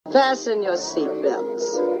Fasten your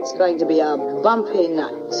seatbelts. It's going to be a bumpy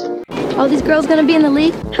night. All these girls gonna be in the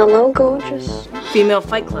league? Hello, gorgeous. Female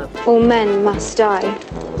Fight Club. All men must die,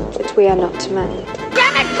 but we are not men.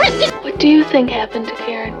 Damn it, Kristen! What do you think happened to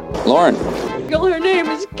Karen? Lauren. Her name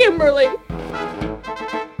is Kimberly.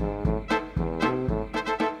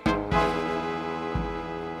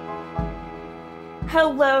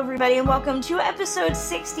 Hello, everybody, and welcome to episode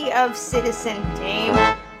 60 of Citizen Dame,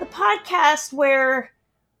 the podcast where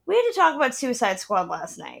we had to talk about Suicide Squad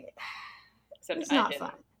last night. It's not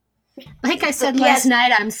fun. Like I said last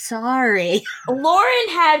night, I'm sorry. Lauren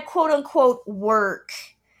had quote-unquote work,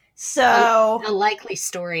 so... A likely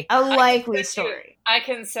story. I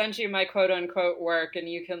can send you my quote-unquote work, and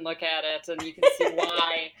you can look at it, and you can see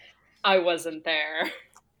why I wasn't there.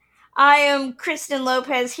 I am Kristen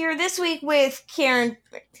Lopez here this week with Karen...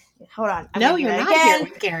 Hold on. No, you're not here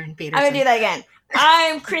with Karen Peterson. I'm going to do that again.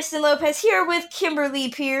 I'm Kristen Lopez here with Kimberly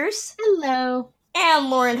Pierce. Hello. And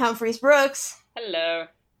Lauren Humphreys Brooks. Hello.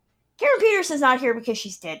 Karen Peterson's not here because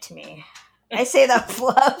she's dead to me. I say that with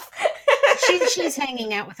love. She's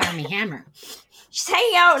hanging out with Armie Hammer. She's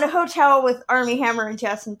hanging out in a hotel with Armie Hammer and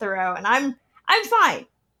Justin Theroux, and I'm fine.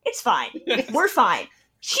 It's fine. We're fine.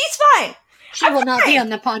 She's fine. She will not be on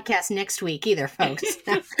the podcast next week either, folks.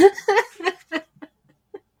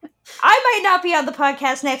 I might not be on the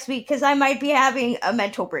podcast next week because I might be having a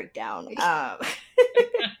mental breakdown. But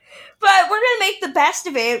we're going to make the best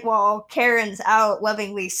of it while Karen's out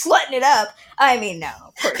lovingly slutting it up. I mean, no,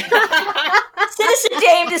 of course not. Citizen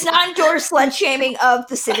Dame does not endorse slut-shaming of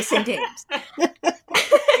the Citizen Dames. We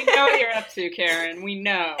know what you're up to, Karen. We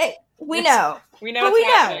know. We know. We know what's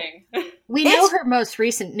happening. We know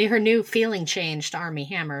her new feeling changed, Armie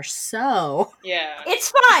Hammer, so... Yeah.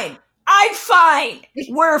 It's fine. I'm fine.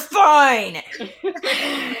 We're fine.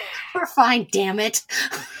 We're fine, damn it.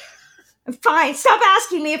 I'm fine. Stop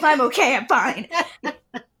asking me if I'm okay. I'm fine.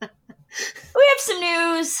 We have some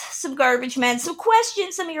news, some garbage men, some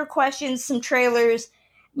questions, some of your questions, some trailers,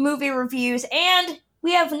 movie reviews, and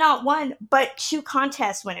we have not one, but two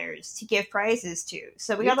contest winners to give prizes to.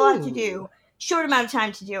 So we got a lot to do. Short amount of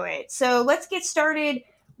time to do it. So let's get started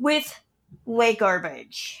with lay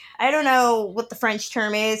garbage. I don't know what the French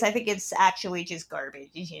term is. I think it's actually just garbage.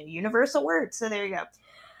 It's a universal word. So there you go.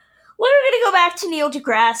 We're going to go back to Neil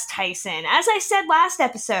deGrasse Tyson. As I said last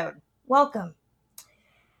episode, welcome.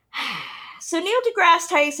 So Neil deGrasse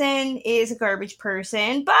Tyson is a garbage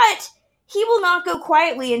person, but he will not go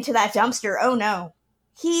quietly into that dumpster. Oh no.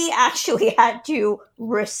 He actually had to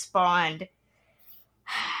respond.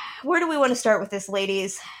 Where do we want to start with this,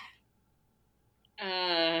 ladies?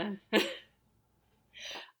 I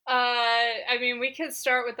mean, we could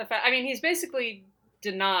start with the fact... I mean, he's basically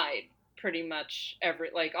denied pretty much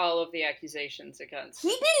all of the accusations against. He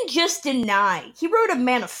didn't just deny. He wrote a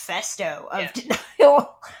manifesto of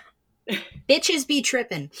denial. Bitches be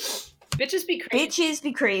trippin'. Bitches be crazy. Bitches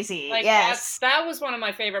be crazy. Like, yes. That was one of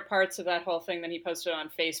my favorite parts of that whole thing that he posted on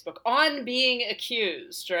Facebook on being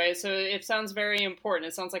accused, right? So it sounds very important.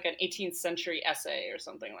 It sounds like an 18th century essay or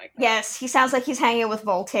something like that. Yes, he sounds like he's hanging with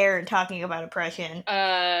Voltaire and talking about oppression.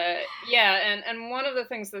 Yeah, and one of the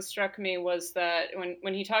things that struck me was that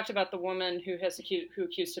when he talked about the woman who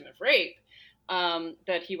accused him of rape,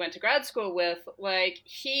 that he went to grad school with, like,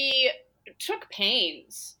 he took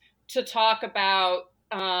pains to talk about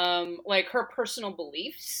her personal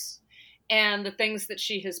beliefs and the things that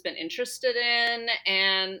she has been interested in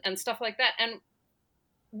and stuff like that. And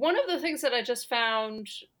one of the things that I just found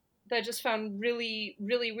really,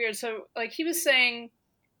 really weird. So, like, he was saying,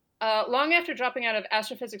 long after dropping out of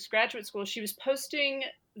astrophysics graduate school, she was posting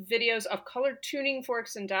videos of color tuning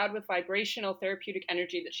forks endowed with vibrational therapeutic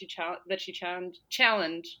energy that she channels.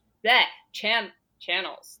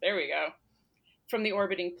 There we go. From the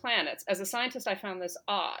orbiting planets. As a scientist, I found this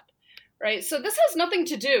odd, right? So this has nothing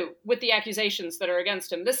to do with the accusations that are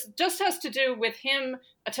against him. This just has to do with him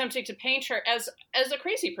attempting to paint her as a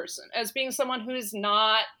crazy person, as being someone who's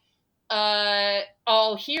not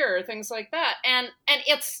all here, things like that. And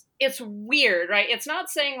it's weird, right? It's not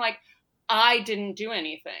saying like, I didn't do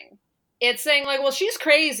anything. It's saying like, well, she's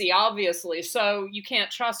crazy, obviously, so you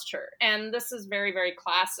can't trust her. And this is very, very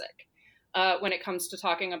classic. When it comes to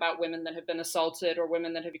talking about women that have been assaulted or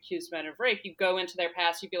women that have accused men of rape, you go into their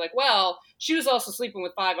past, you'd be like, well, she was also sleeping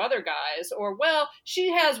with 5 other guys, or, well, she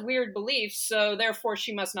has weird beliefs, so therefore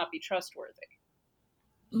she must not be trustworthy.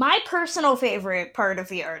 My personal favorite part of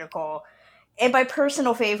the article, and by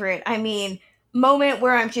personal favorite, I mean moment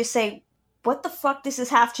where I'm just saying, what the fuck does this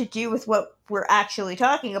have to do with what we're actually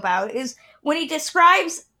talking about, is when he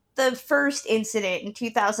describes the first incident in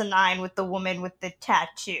 2009 with the woman with the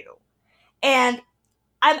tattoo. And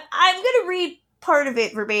I'm gonna read part of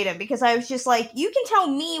it verbatim because I was just like, you can tell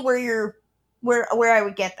me where I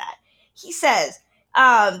would get that. He says,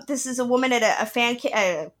 this is a woman at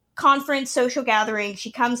a conference social gathering.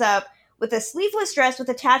 She comes up with a sleeveless dress with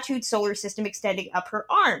a tattooed solar system extending up her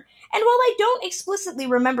arm. And while I don't explicitly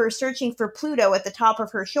remember searching for Pluto at the top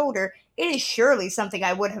of her shoulder, it is surely something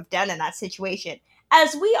I would have done in that situation.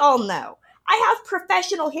 As we all know, I have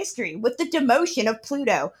professional history with the demotion of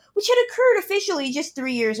Pluto, which had occurred officially just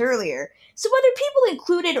 3 years earlier. So whether people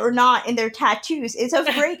include it or not in their tattoos is of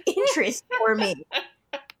great interest for me.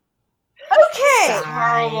 Okay. It's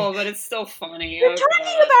horrible, but it's still funny. You're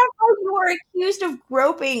talking about how you are accused of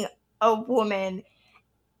groping a woman,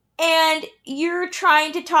 and you're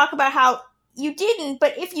trying to talk about how you didn't,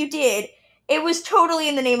 but if you did, it was totally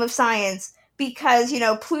in the name of science. Because,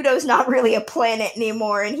 Pluto's not really a planet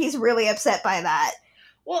anymore, and he's really upset by that.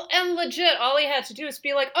 Well, and legit, all he had to do is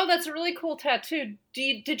be like, oh, that's a really cool tattoo.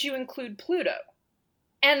 Did you include Pluto?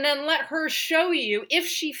 And then let her show you if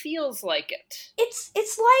she feels like it. It's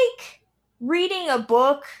like reading a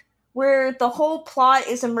book where the whole plot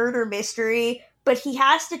is a murder mystery, but he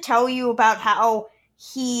has to tell you about how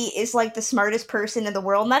he is like the smartest person in the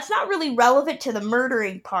world, and that's not really relevant to the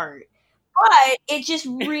murdering part. But it just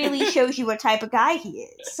really shows you what type of guy he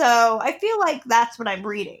is. So I feel like that's what I'm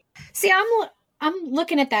reading. See, I'm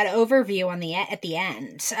looking at that overview at the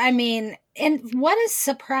end. I mean, and what has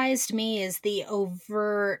surprised me is the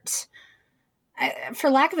overt, for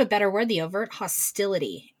lack of a better word, the overt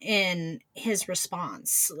hostility in his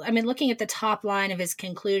response. I mean, looking at the top line of his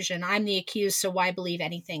conclusion, I'm the accused, so why believe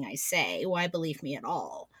anything I say? Why believe me at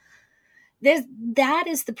all? That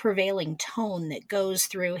is the prevailing tone that goes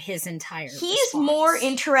through his entire He's response. more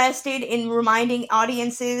interested in reminding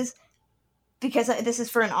audiences, because this is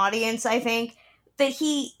for an audience, I think, that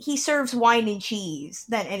he serves wine and cheese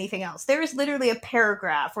than anything else. There is literally a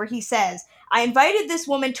paragraph where he says, I invited this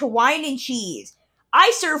woman to wine and cheese.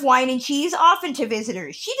 I serve wine and cheese often to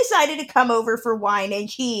visitors. She decided to come over for wine and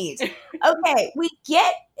cheese. Okay, we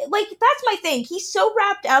get, that's my thing. He's so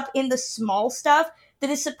wrapped up in the small stuff that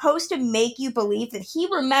is supposed to make you believe that he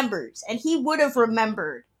remembers, and he would have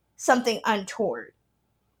remembered something untoward.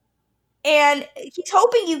 And he's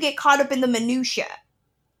hoping you get caught up in the minutia,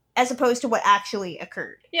 as opposed to what actually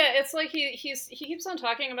occurred. Yeah, it's like he keeps on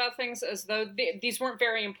talking about things as though these weren't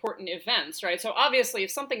very important events, right? So obviously, if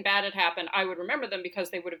something bad had happened, I would remember them because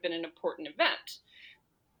they would have been an important event.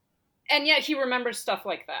 And yet he remembers stuff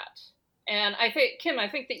like that. And I think, Kim,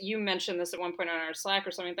 that you mentioned this at one point on our Slack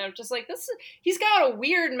or something, that was just like, he's got a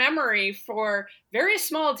weird memory for very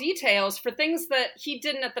small details for things that he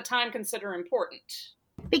didn't at the time consider important.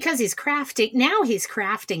 Because he's crafting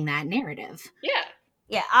that narrative. Yeah.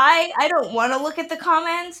 Yeah, I don't want to look at the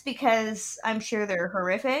comments because I'm sure they're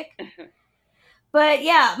horrific. But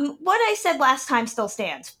yeah, what I said last time still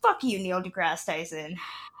stands. Fuck you, Neil deGrasse Tyson.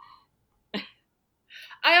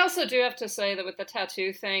 I also do have to say that with the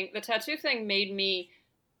tattoo thing made me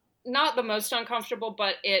not the most uncomfortable,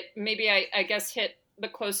 but it maybe I guess hit the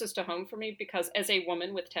closest to home for me because as a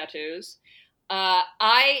woman with tattoos,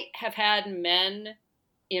 I have had men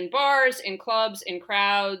in bars, in clubs, in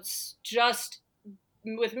crowds, just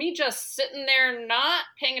with me just sitting there, not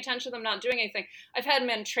paying attention to them, not doing anything. I've had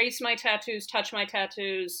men trace my tattoos, touch my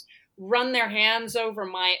tattoos, run their hands over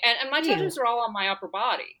and my tattoos are all on my upper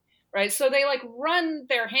body. Right, so they run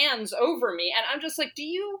their hands over me, and I'm just like, do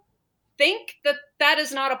you think that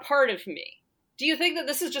is not a part of me? Do you think that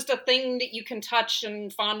this is just a thing that you can touch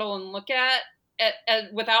and fondle and look at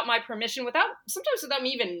without my permission, sometimes without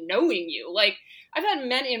me even knowing you? I've had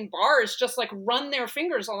men in bars just run their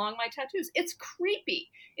fingers along my tattoos. It's creepy.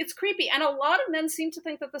 And a lot of men seem to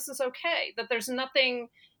think that this is okay, that there's nothing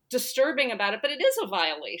disturbing about it, but it is a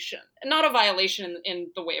violation. Not a violation in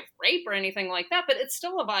the way of rape or anything like that, but it's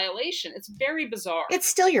still a violation. It's very bizarre. It's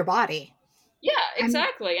still your body. Yeah,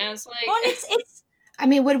 exactly. And it's like, well, it's I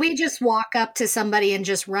mean, would we just walk up to somebody and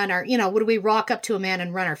just would we walk up to a man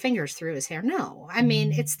and run our fingers through his hair? No. I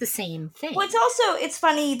mean, it's the same thing. Well, it's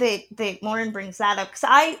funny that Lauren brings that up, because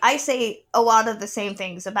I say a lot of the same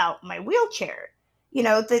things about my wheelchair.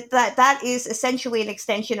 That is essentially an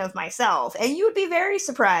extension of myself. And you would be very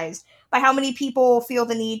surprised by how many people feel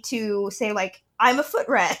the need to say, I'm a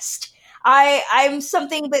footrest. I'm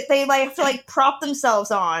something that they have to prop themselves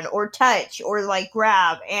on or touch or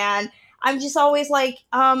grab. And I'm just always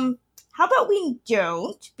how about we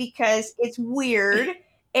don't? Because it's weird.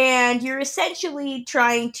 And you're essentially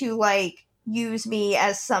trying to use me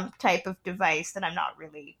as some type of device that I'm not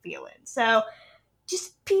really feeling. So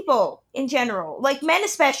just people in general, men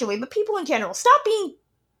especially, but people in general, stop being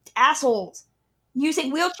assholes.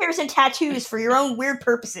 using wheelchairs and tattoos for your own weird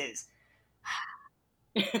purposes.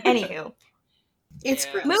 Anywho. It's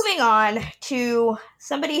gross. Moving on to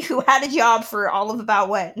somebody who had a job for all of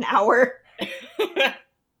about, an hour? Kevin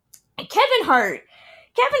Hart.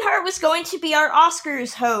 Kevin Hart was going to be our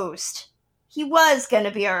Oscars host. He was going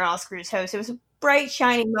to be our Oscars host. It was a bright,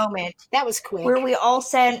 shining moment. That was quick. Where we all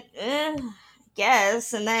said,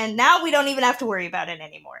 guess, and then now we don't even have to worry about it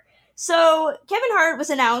anymore. So Kevin Hart was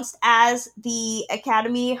announced as the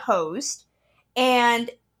Academy host,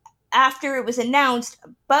 and after it was announced,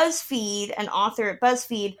 BuzzFeed, an author at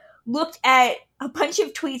BuzzFeed, looked at a bunch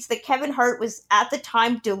of tweets that Kevin Hart was at the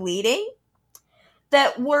time deleting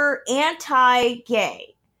that were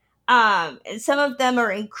anti-gay. And some of them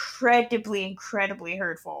are incredibly, incredibly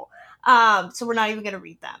hurtful. So we're not even going to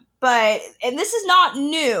read them. And this is not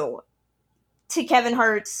new to Kevin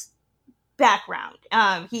Hart's background.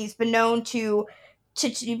 He's been known to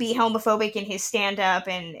be homophobic in his stand-up,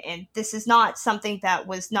 and this is not something that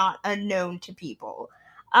was not unknown to people.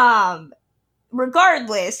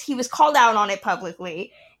 Regardless, he was called out on it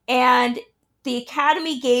publicly, and the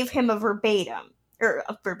Academy gave him ultimatum.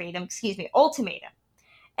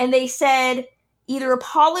 And they said, either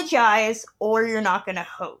apologize or you're not going to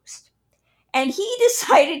host. And he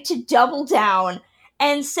decided to double down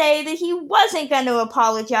and say that he wasn't going to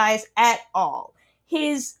apologize at all.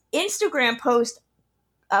 His Instagram post,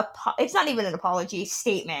 it's not even an apology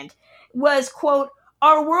statement, was, quote,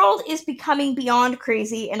 "Our world is becoming beyond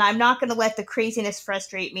crazy, and I'm not going to let the craziness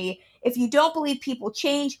frustrate me. If you don't believe people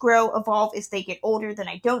change, grow, evolve as they get older, then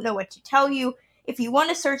I don't know what to tell you. If you want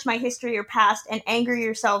to search my history or past and anger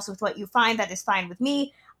yourselves with what you find, that is fine with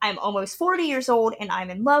me. I'm almost 40 years old, and I'm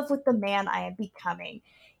in love with the man I am becoming."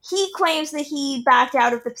 He claims that he backed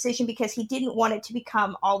out of the position because he didn't want it to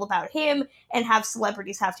become all about him and have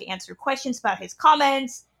celebrities have to answer questions about his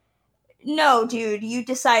comments. No, dude, you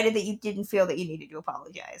decided that you didn't feel that you needed to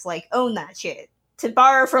apologize. Like, own that shit. To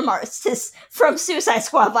borrow from Suicide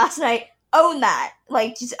Squad last night, own that.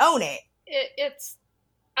 Like, just own it.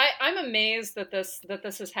 I'm amazed that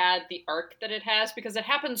this has had the arc that it has, because it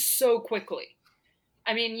happened so quickly.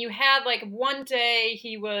 I mean, you had, like, one day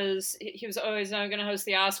he was always going to host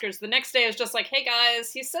the Oscars. The next day it was just like, hey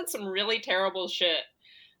guys, he said some really terrible shit.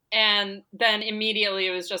 And then immediately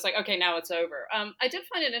it was just like, okay, now it's over. I did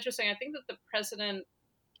find it interesting. I think that the president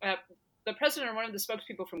or one of the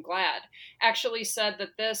spokespeople from GLAAD actually said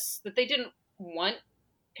that they didn't want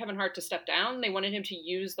Kevin Hart to step down. They wanted him to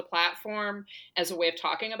use the platform as a way of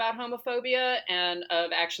talking about homophobia and of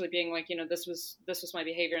actually being like, this was my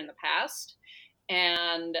behavior in the past.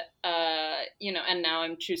 And, and now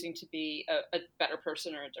I'm choosing to be a better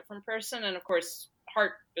person or a different person. And of course,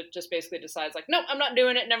 Hart just basically decides like, no, I'm not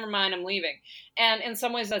doing it. Never mind. I'm leaving. And in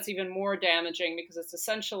some ways that's even more damaging, because it's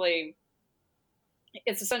essentially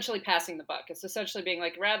passing the buck. It's essentially being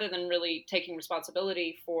like, rather than really taking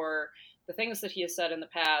responsibility for the things that he has said in the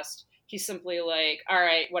past, he's simply like, all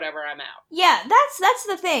right, whatever, I'm out. Yeah, that's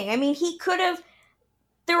the thing. I mean,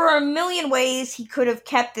 there were a million ways he could have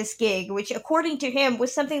kept this gig, which according to him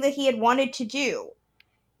was something that he had wanted to do.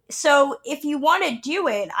 So if you want to do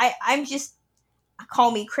it, I'm just,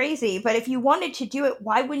 call me crazy, but if you wanted to do it,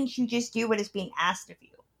 why wouldn't you just do what is being asked of you?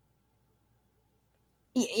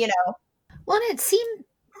 Well, and it seemed,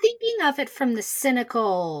 thinking of it from the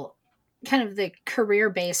cynical, kind of the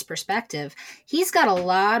career-based perspective, he's got a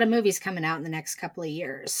lot of movies coming out in the next couple of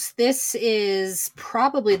years. This is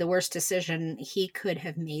probably the worst decision he could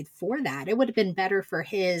have made for that. It would have been better for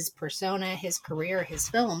his persona, his career, his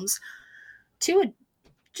films to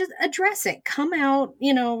just address it. Come out,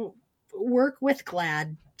 work with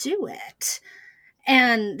GLAAD, do it.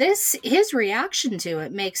 And his reaction to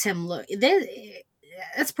it makes him look,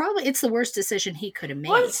 it's the worst decision he could have made.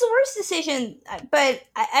 Well, it's the worst decision, but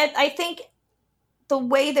I think the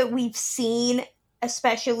way that we've seen,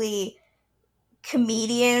 especially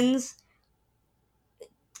comedians,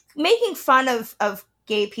 making fun of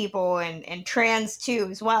gay people and trans too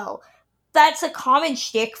as well, that's a common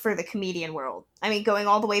shtick for the comedian world. I mean, going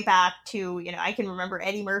all the way back to, I can remember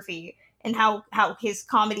Eddie Murphy and how his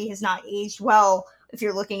comedy has not aged well if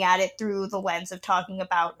you're looking at it through the lens of talking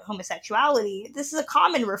about homosexuality. This is a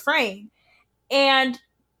common refrain. And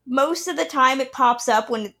most of the time it pops up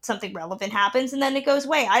when something relevant happens and then it goes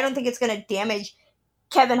away. I don't think it's going to damage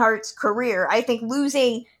Kevin Hart's career. I think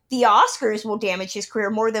losing the Oscars will damage his career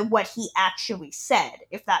more than what he actually said,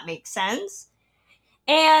 if that makes sense.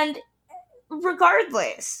 And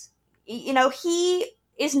regardless, he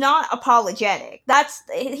is not apologetic.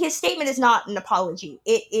 His statement is not an apology.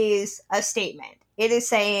 It is a statement. It is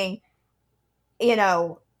saying,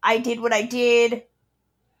 I did what I did.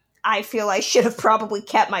 I feel I should have probably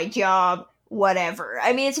kept my job, whatever.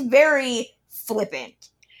 I mean, it's very flippant.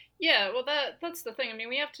 Yeah, well, that's the thing. I mean,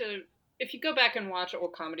 we have to, if you go back and watch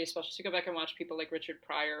old comedy specials, you go back and watch people like Richard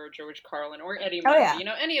Pryor or George Carlin or Eddie Murphy, you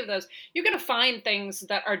know, any of those, you're going to find things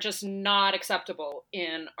that are just not acceptable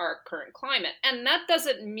in our current climate. And that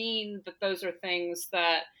doesn't mean that those are things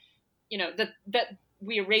that, you know, that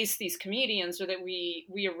we erase these comedians or that we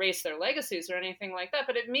erase their legacies or anything like that.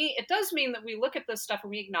 But it does mean that we look at this stuff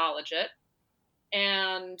and we acknowledge it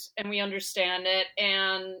and we understand it.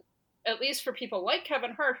 And at least for people like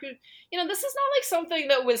Kevin Hart, who, you know, this is not like something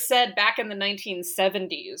that was said back in the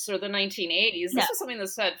 1970s or the 1980s. This is something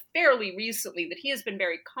that's said fairly recently, that he has been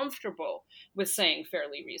very comfortable with saying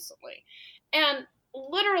fairly recently. And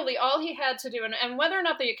literally all he had to do, and whether or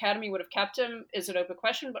not the Academy would have kept him is an open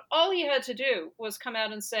question, but all he had to do was come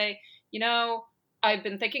out and say, you know, I've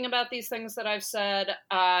been thinking about these things that I've said.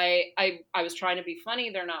 I was trying to be funny.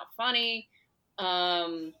 They're not funny.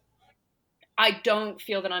 I don't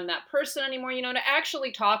feel that I'm that person anymore, you know, to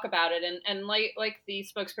actually talk about it. And like the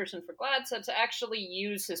spokesperson for GLAAD said, to actually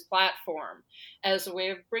use his platform as a way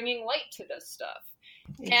of bringing light to this stuff.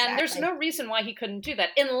 Exactly. And there's no reason why he couldn't do that,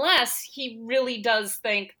 unless he really does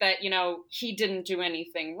think that, you know, he didn't do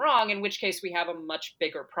anything wrong, in which case we have a much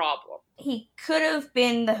bigger problem. He could have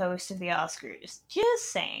been the host of the Oscars.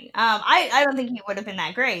 Just saying. I don't think he would have been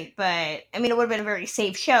that great, but I mean, it would have been a very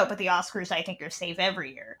safe show, but the Oscars, I think, are safe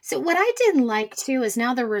every year. So what I didn't like, too, is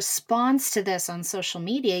now the response to this on social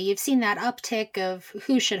media. You've seen that uptick of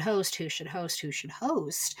who should host, who should host, who should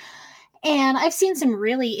host. And I've seen some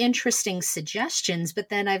really interesting suggestions, but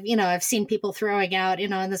then I've seen people throwing out, you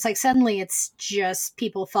know, and it's like suddenly it's just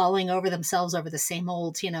people falling over themselves over the same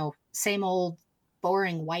old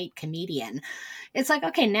boring white comedian. It's like,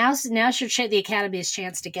 okay, now's the Academy's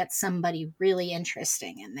chance to get somebody really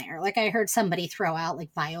interesting in there. Like I heard somebody throw out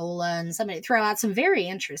like Viola, and somebody throw out some very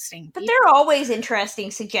interesting people. But they're always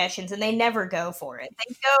interesting suggestions, and they never go for it.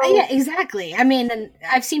 They go. Yeah, exactly. I mean, and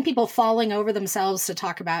I've seen people falling over themselves to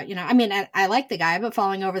talk about, you know, I mean, I like the guy, but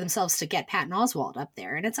falling over themselves to get Patton Oswalt up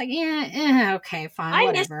there. And it's like, okay, fine,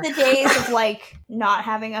 whatever. I miss the days of like not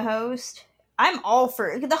having a host. I'm all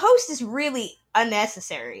for it. The host is really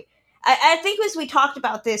unnecessary. I think as we talked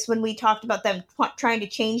about this when we talked about them trying to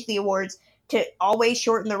change the awards to always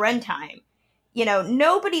shorten the runtime. You know,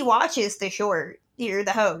 nobody watches the short. You're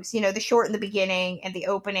the host. You know, the short in the beginning and the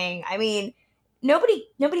opening. I mean, nobody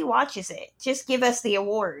watches it. Just give us the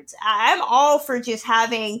awards. I'm all for just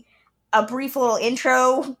having a brief little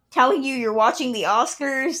intro telling you you're watching the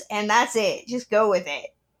Oscars, and that's it. Just go with it.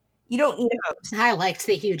 You don't need a host. I liked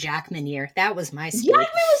the Hugh Jackman year. That was my speed.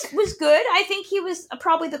 Jackman was good. I think he was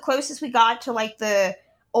probably the closest we got to like the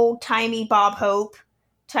old-timey Bob Hope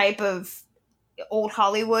type of old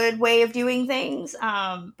Hollywood way of doing things.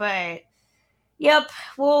 But yep,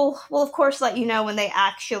 we'll of course let you know when they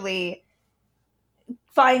actually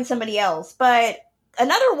find somebody else. But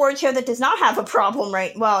another award show that does not have a problem,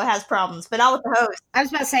 right? Well, it has problems, but not with the host. I was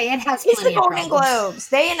about to say, it has It's plenty the Golden of problems. Globes.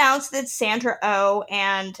 They announced that Sandra Oh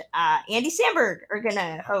and Andy Samberg are going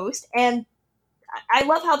to host. And I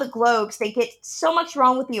love how the Globes, they get so much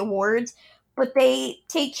wrong with the awards, but they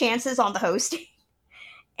take chances on the hosting.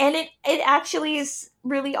 And it actually is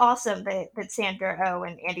really awesome that Sandra Oh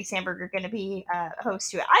and Andy Samberg are going to be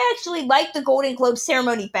hosts to it. I actually like the Golden Globe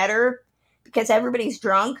ceremony better because everybody's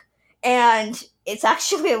drunk. And it's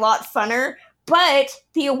actually a lot funner, but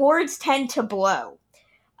the awards tend to blow.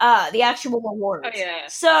 The actual awards. Oh, yeah.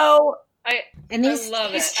 So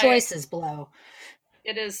these choices blow.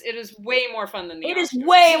 It is way more fun than the Oscars. It is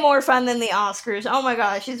way more fun than the Oscars. Oh my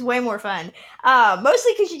gosh, it's way more fun.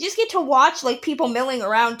 Mostly because you just get to watch like people milling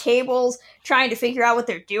around tables, trying to figure out what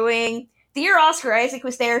they're doing. The year Oscar Isaac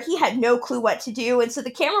was there, he had no clue what to do, and so the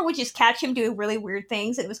camera would just catch him doing really weird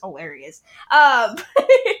things, and it was hilarious. But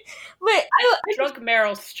drunk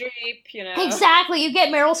Meryl Streep, you know. Exactly, you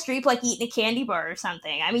get Meryl Streep like eating a candy bar or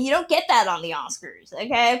something. I mean, you don't get that on the Oscars,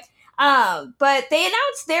 okay? But they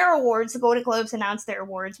announced their awards. The Golden Globes announced their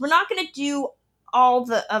awards. We're not going to do all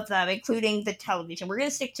of them, including the television. We're going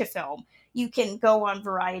to stick to film. You can go on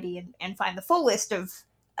Variety and find the full list of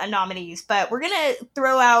nominees, but we're going to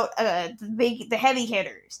throw out the heavy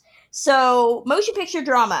hitters. So, motion picture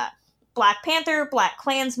drama, Black Panther, Black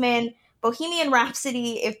Klansman, Bohemian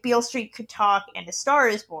Rhapsody, If Beale Street Could Talk, and A Star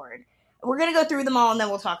Is Born. We're going to go through them all, and then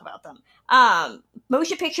we'll talk about them.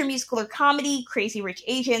 Motion picture, musical, or comedy, Crazy Rich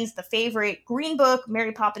Asians, The Favorite, Green Book,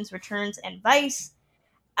 Mary Poppins Returns, and Vice.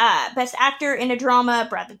 Best Actor in a Drama,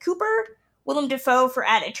 Bradley Cooper, Willem Dafoe for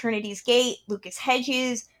At Eternity's Gate, Lucas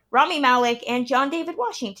Hedges, Rami Malek, and John David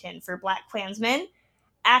Washington for Black Klansman.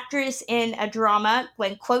 Actress in a drama,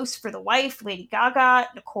 Glenn Close for The Wife, Lady Gaga,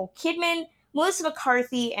 Nicole Kidman, Melissa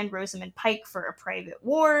McCarthy, and Rosamund Pike for A Private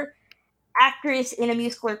War. Actress in a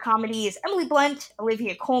musical or comedy is Emily Blunt,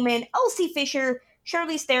 Olivia Colman, Elsie Fisher,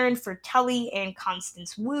 Charlize Theron for Tully, and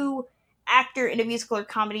Constance Wu. Actor in a musical or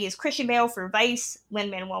comedy is Christian Bale for Vice,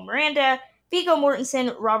 Lin-Manuel Miranda, Viggo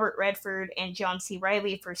Mortensen, Robert Redford, and John C.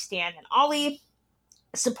 Reilly for Stan and Ollie.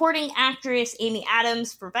 Supporting actress Amy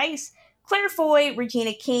Adams for Vice, Claire Foy,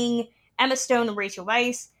 Regina King, Emma Stone, and Rachel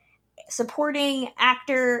Weisz. Supporting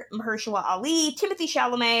actor Mahershala Ali, Timothy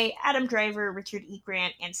Chalamet, Adam Driver, Richard E.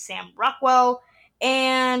 Grant, and Sam Rockwell.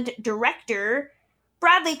 And director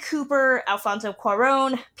Bradley Cooper, Alfonso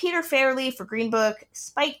Cuarón, Peter Farrelly for Green Book,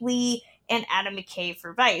 Spike Lee, and Adam McKay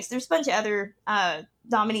for Vice. There's a bunch of other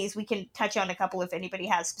nominees. We can touch on a couple if anybody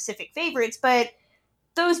has specific favorites, but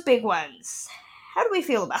those big ones, how do we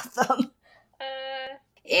feel about them?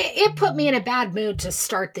 It put me in a bad mood to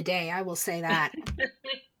start the day, I will say that.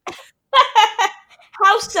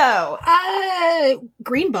 How so?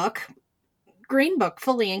 Green Book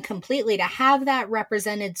fully and completely, to have that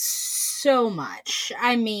represented so much.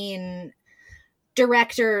 I mean,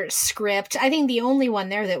 director, script, I think the only one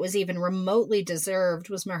there that was even remotely deserved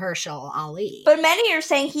was Mahershala Ali. But many are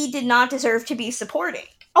saying he did not deserve to be supporting.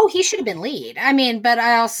 Oh, he should have been lead. I mean, but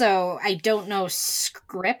I don't know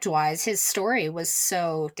script-wise, his story was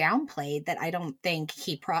so downplayed that I don't think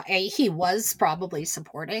he was probably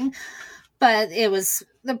supporting, but it was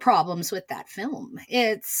the problems with that film.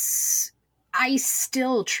 I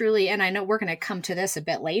still truly, and I know we're going to come to this a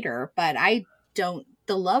bit later, but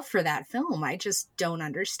the love for that film, I just don't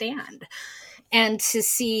understand. And to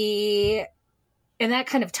see, and that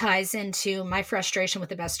kind of ties into my frustration with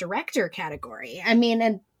the Best Director category. I mean,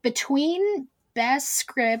 and between Best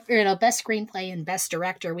Script, Best Screenplay and Best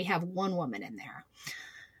Director, we have one woman in there.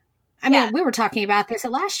 I mean, we were talking about this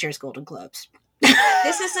at last year's Golden Globes.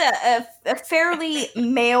 This is a fairly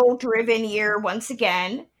male-driven year once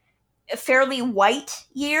again. A fairly white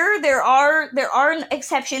year. There are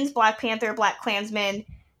exceptions. Black Panther, Black Klansman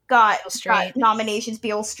got nominations.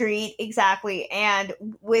 Beale Street, exactly. And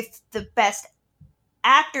with the Best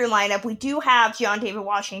Actor lineup, we do have John David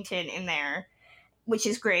Washington in there, which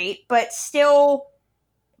is great, but still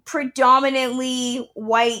predominantly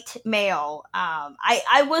white male.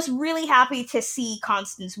 I was really happy to see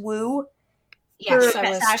Constance Wu for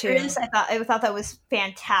Best Actress. I thought that was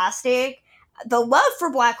fantastic. The love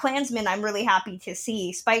for Black Klansman, I'm really happy to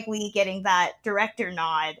see. Spike Lee getting that director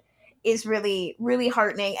nod is really, really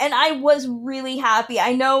heartening. And I was really happy.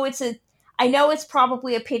 I know it's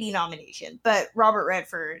probably a pity nomination, but Robert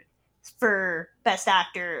Redford for Best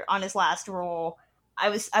Actor on his last role, I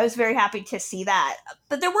was very happy to see that.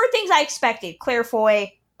 But there were things I expected. Claire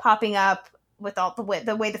Foy popping up with all the way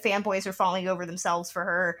the fanboys are falling over themselves for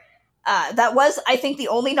her. That was, I think, the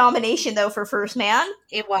only nomination, though, for First Man.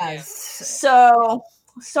 It was. So,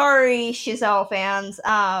 sorry, Chazelle fans.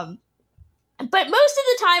 But most of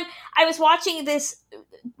the time, I was watching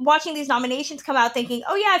these nominations come out thinking,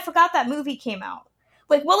 oh yeah, I forgot that movie came out.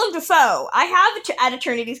 Like Willem Dafoe, I have at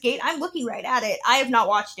Eternity's Gate. I'm looking right at it. I have not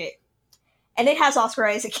watched it. And it has Oscar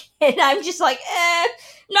Isaac. And I'm just like,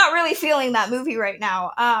 not really feeling that movie right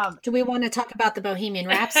now. Do we want to talk about the Bohemian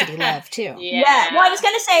Rhapsody love, too? Yeah. Well, I was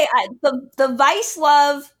going to say, the Vice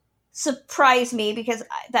love surprised me because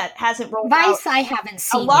that hasn't rolled out. Vice I haven't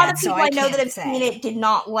seen A lot yet, of people so I know that have seen it did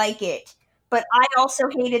not like it. But I also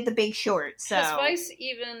hated The Big Short. So. Has Vice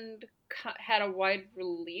even had a wide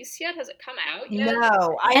release yet? Has it come out yet?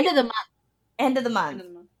 No. End of the month. End of the month.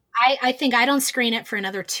 I think I don't screen it for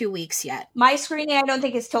another 2 weeks yet. My screening, I don't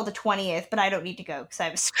think is till the 20th, but I don't need to go because I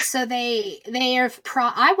have a screen. So they are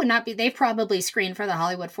I would not be. They've probably screened for the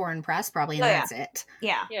Hollywood Foreign Press, probably, and that's it.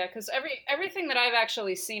 Yeah, yeah, because everything that I've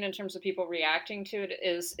actually seen in terms of people reacting to it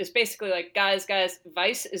is basically like, guys,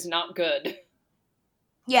 Vice is not good.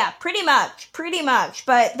 Yeah, pretty much.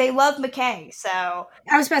 But they love McKay, so.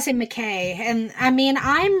 I was about to say McKay. And I mean,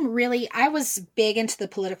 I was big into the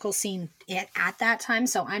political scene at that time,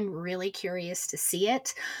 so I'm really curious to see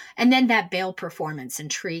it. And then that Bale performance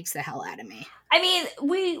intrigues the hell out of me. I mean,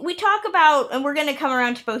 we talk about, and we're going to come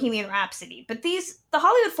around to Bohemian Rhapsody, but the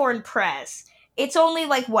Hollywood Foreign Press, it's only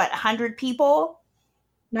like, 100 people?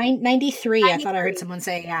 93, I thought I heard someone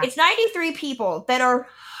say, yeah. It's 93 people that are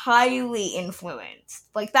highly influenced.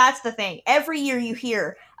 Like, that's the thing. Every year you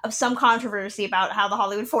hear of some controversy about how the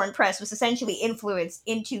Hollywood Foreign Press was essentially influenced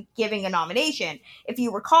into giving a nomination. If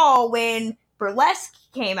you recall, when Burlesque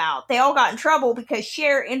came out, they all got in trouble because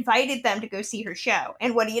Cher invited them to go see her show.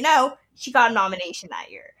 And what do you know? She got a nomination that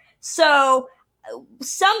year. So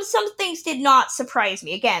some things did not surprise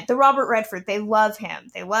me. Again, the Robert Redford, they love him.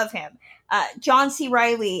 John C.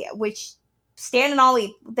 Reilly, which Stan and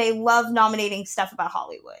Ollie, they love nominating stuff about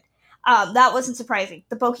Hollywood. That wasn't surprising.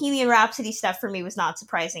 The Bohemian Rhapsody stuff for me was not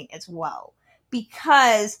surprising as well,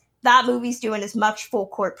 because that movie's doing as much full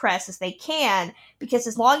court press as they can, because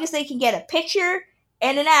as long as they can get a picture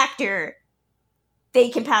and an actor, they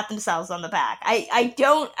can pat themselves on the back. I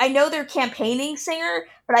know they're campaigning Singer,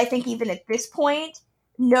 but I think even at this point,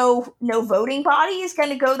 no voting body is going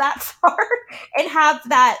to go that far and have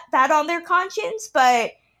that on their conscience.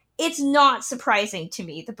 But it's not surprising to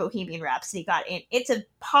me that Bohemian Rhapsody got in. It's a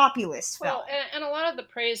populist film. Well, and a lot of the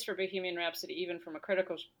praise for Bohemian Rhapsody, even from a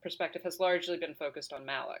critical perspective, has largely been focused on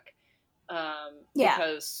Malick.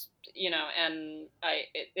 Because, and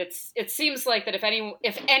it seems like that if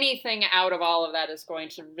anything out of all of that is going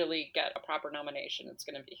to really get a proper nomination, it's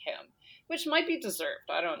going to be him, which might be deserved.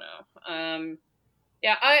 I don't know.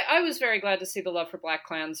 I was very glad to see The Love for Black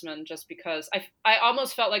Klansman, just because I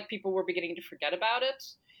almost felt like people were beginning to forget about it.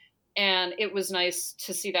 And it was nice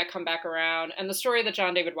to see that come back around. And the story that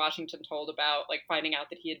John David Washington told about, like, finding out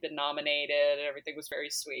that he had been nominated and everything, was very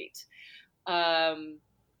sweet. But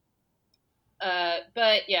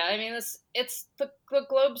yeah, I mean, it's the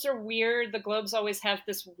Globes are weird. The Globes always have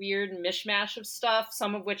this weird mishmash of stuff,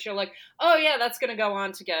 some of which you're like, oh yeah, that's going to go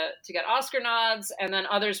on to get Oscar nods. And then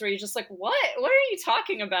others where you're just like, what are you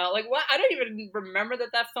talking about? Like, what? I don't even remember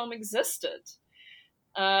that film existed.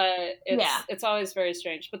 It's always very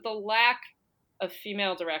strange, but the lack of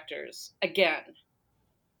female directors, again,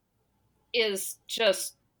 is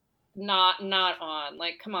just not on.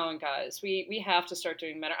 Like, come on, guys, we have to start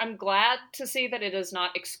doing better. I'm glad to see that it is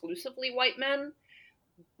not exclusively white men,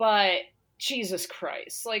 but Jesus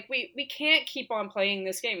Christ, like, we can't keep on playing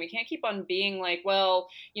this game. We can't keep on being like, well,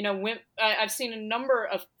 I've seen a number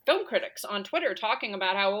of film critics on Twitter talking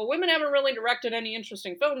about how, well, women haven't really directed any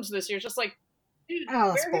interesting films this year. It's just like, dude,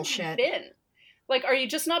 that's where bullshit. have you been? Like, are you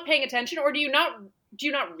just not paying attention, or do you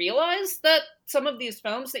not realize that some of these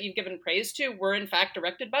films that you've given praise to were in fact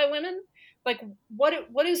directed by women? Like,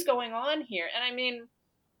 what is going on here? And I mean,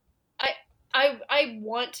 I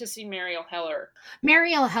want to see Marielle Heller.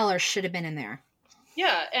 Marielle Heller should have been in there.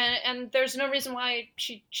 Yeah, and there's no reason why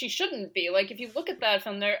she shouldn't be. Like, if you look at that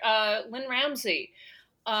film there, Lynn Ramsey.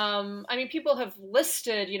 I mean, people have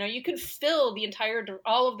listed, you could fill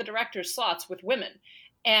all of the director's slots with women,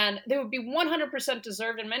 and they would be 100%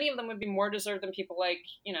 deserved, and many of them would be more deserved than people like,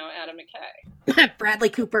 Adam McKay.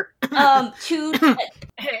 Bradley Cooper. And Peter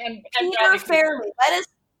Farrelly.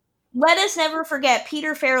 Let us never forget,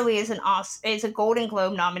 Peter Farrelly is a Golden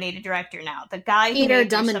Globe nominated director now. The guy who made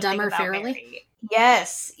Dumb and Something Dumber About Farrelly. Mary.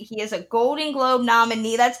 Yes, he is a Golden Globe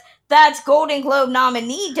nominee. That's Golden Globe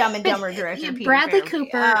nominee Dumb and Dumber director. Peter Bradley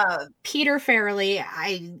Farrelly. Cooper, Peter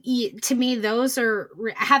Farrelly. To me, those are,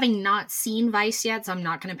 having not seen Vice yet, so I'm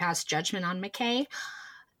not going to pass judgment on McKay.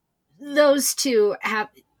 Those two have.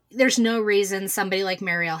 There's no reason somebody like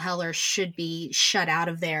Marielle Heller should be shut out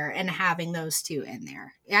of there, and having those two in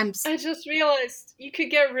there. I just realized you could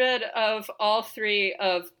get rid of all three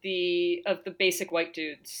of the basic white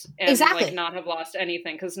dudes and exactly. not have lost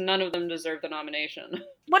anything, because none of them deserve the nomination.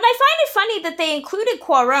 But I find it funny that they included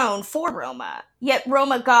Cuarón for Roma, yet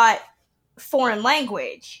Roma got foreign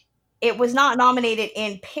language. It was not nominated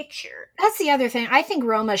in picture. That's the other thing. I think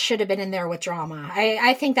Roma should have been in there with drama.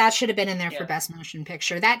 I think that should have been in there for Best Motion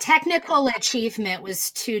Picture. That technical achievement was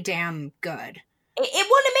too damn good.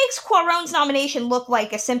 It makes Cuarón's nomination look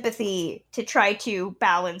like a sympathy to try to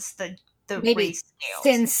balance the maybe race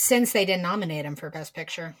scales. Since they didn't nominate him for Best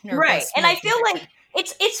Picture. Right. And I feel like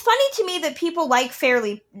it's funny to me that people like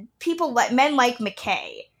men like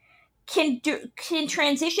McKay can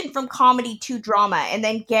transition from comedy to drama and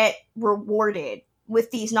then get rewarded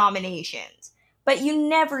with these nominations. But you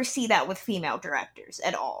never see that with female directors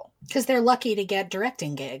at all. Because they're lucky to get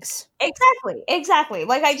directing gigs. Exactly.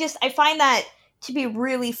 Like, I find that to be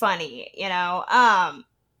really funny, I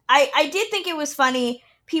did think it was funny.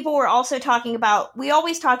 People were also talking about, we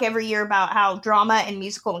always talk every year about how drama and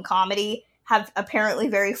musical and comedy have apparently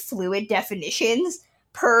very fluid definitions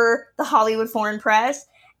per the Hollywood Foreign Press.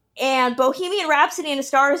 And Bohemian Rhapsody and A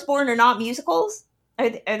Star Is Born are not musicals? Are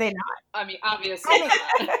they not? I mean, obviously not.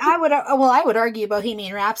 I would argue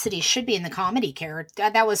Bohemian Rhapsody should be in the comedy category.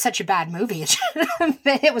 That was such a bad movie.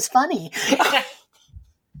 It was funny.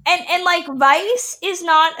 And like, Vice is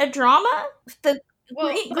not a drama?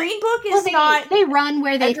 Green Book is not. They run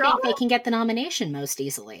where they think they can get the nomination most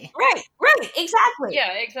easily. Right, exactly.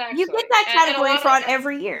 Yeah, exactly. You get that category fraud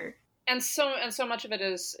every year. and so much of it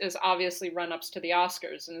is obviously run-ups to the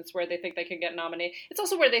Oscars, and it's where they think they can get nominated. It's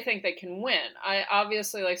also where they think they can win. I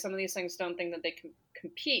obviously, like, some of these things don't think that they can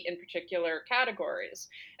compete in particular categories,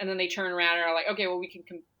 and then they turn around and are like, okay, well, we can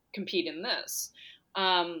compete in this.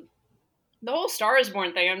 The whole Star is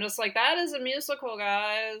Born thing, I'm just like, that is a musical,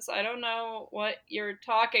 guys. I don't know what you're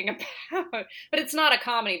talking about. But it's not a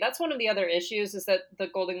comedy. That's one of the other issues, is that the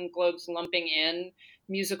Golden Globes lumping in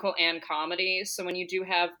musical and comedy. So when you do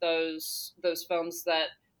have those films that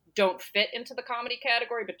don't fit into the comedy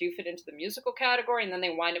category but do fit into the musical category, and then they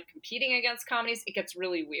wind up competing against comedies, it gets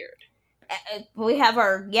really weird. We have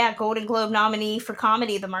our Golden Globe nominee for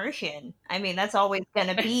comedy, The Martian. I mean, that's always going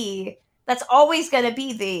to be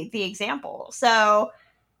the example. So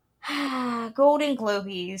Golden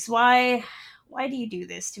Globies, why do you do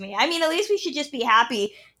this to me? I mean, at least we should just be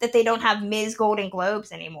happy that they don't have Ms. Golden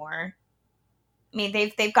Globes anymore. I mean,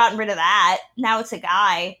 they've gotten rid of that. Now it's a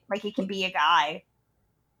guy. Like, he can be a guy.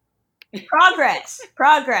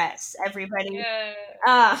 Progress, everybody.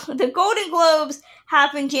 Yeah. The Golden Globes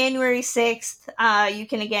happen January 6th. You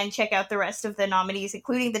can, again, check out the rest of the nominees,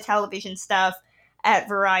 including the television stuff, at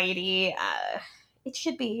Variety. It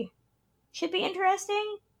should be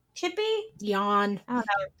interesting. Should be. Yawn. I don't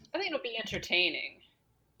know. I think it'll be entertaining.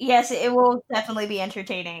 Yes, it will definitely be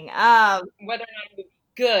entertaining. Whether or not it will be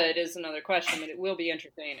good is another question, but it will be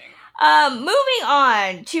entertaining. Moving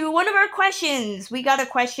on to one of our questions. We got a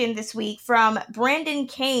question this week from Brandon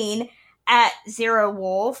Kane at Zero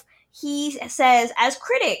Wolf. He says, as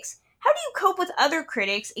critics, how do you cope with other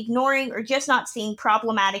critics ignoring or just not seeing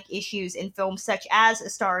problematic issues in films such as A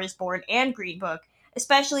Star is Born and Green Book,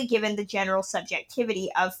 especially given the general subjectivity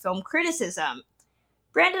of film criticism?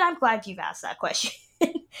 Brandon, I'm glad you've asked that question.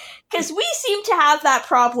 Because we seem to have that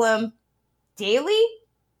problem daily?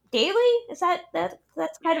 Is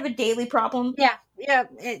that's kind of a daily problem? Yeah.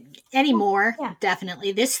 Anymore, Yeah.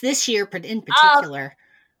 Definitely. This year in particular.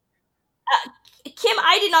 Kim,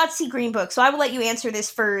 I did not see Green Book, so I will let you answer this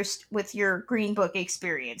first with your Green Book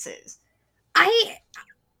experiences. I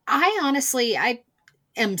honestly, I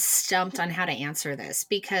am stumped on how to answer this,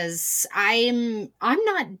 because I'm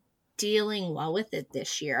not dealing well with it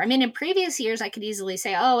this year. I mean, in previous years, I could easily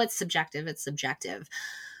say, oh, it's subjective.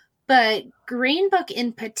 But Green Book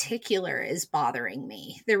in particular is bothering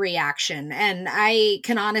me, the reaction. And I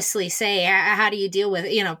can honestly say, how do you deal with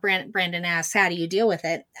it? Brandon asks, how do you deal with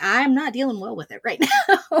it? I'm not dealing well with it right now.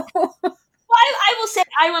 Well, I will say,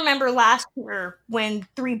 I remember last year when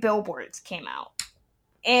 3 Billboards came out.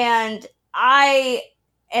 And I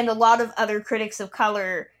and a lot of other critics of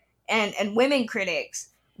color and women critics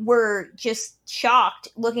were just shocked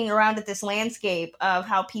looking around at this landscape of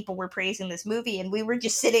how people were praising this movie, and we were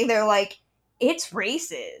just sitting there like, it's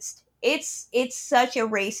racist. It's such a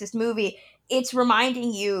racist movie. It's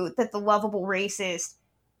reminding you that the lovable racist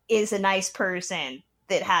is a nice person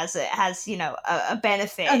that has a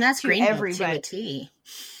benefit. And that's to Green Book everybody. to a T.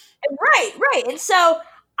 Right. And so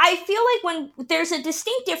I feel like when there's a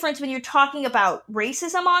distinct difference when you're talking about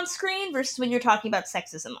racism on screen versus when you're talking about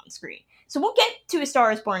sexism on screen. So we'll get to A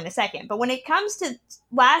Star is Born in a second. But when it comes to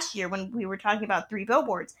last year, when we were talking about 3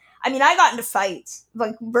 Billboards, I mean, I got into fights,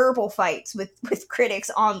 like verbal fights with critics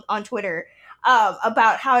on Twitter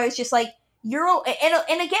about how it's just like,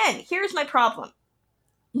 and again, here's my problem.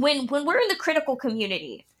 When we're in the critical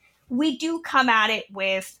community, we do come at it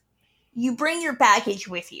with, you bring your baggage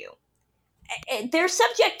with you. There's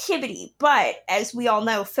subjectivity, but as we all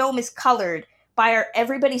know, film is colored by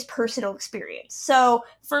everybody's personal experience. So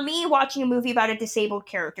for me, watching a movie about a disabled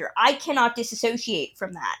character, I cannot disassociate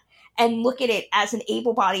from that and look at it as an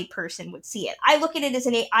able-bodied person would see it. I look at it as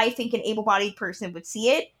I think an able-bodied person would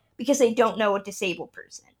see it because they don't know a disabled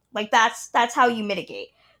person. Like, that's how you mitigate.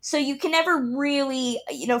 So you can never really,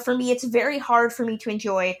 for me, it's very hard for me to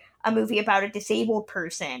enjoy a movie about a disabled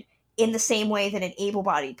person in the same way that an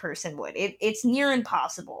able-bodied person would. It's near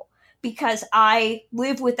impossible because I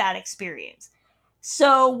live with that experience.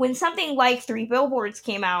 So when something like 3 Billboards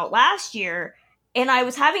came out last year, and I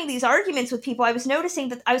was having these arguments with people, I was noticing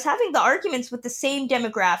that I was having the arguments with the same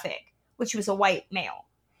demographic, which was a white male.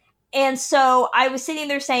 And so I was sitting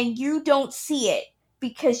there saying, you don't see it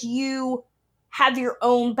because you have your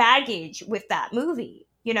own baggage with that movie.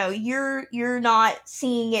 You're not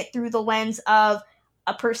seeing it through the lens of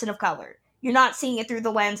a person of color. You're not seeing it through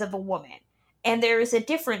the lens of a woman. And there is a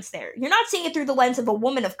difference there. You're not seeing it through the lens of a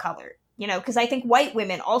woman of color, because I think white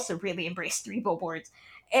women also really embrace 3 Billboards.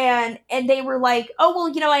 And they were like, oh,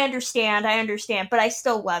 well, I understand, but I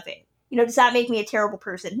still love it. Does that make me a terrible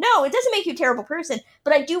person? No, it doesn't make you a terrible person,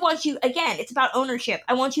 but I do want you, again, it's about ownership.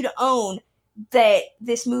 I want you to own that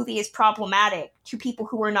this movie is problematic to people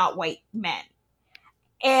who are not white men.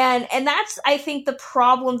 And that's, I think, the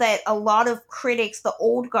problem that a lot of critics, the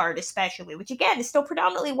old guard especially, which again is still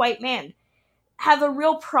predominantly white men, have a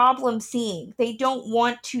real problem seeing. They don't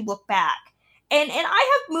want to look back. And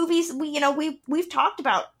I have movies, we've talked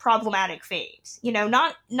about problematic faves.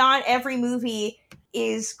 Not every movie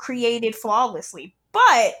is created flawlessly,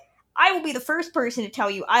 but I will be the first person to tell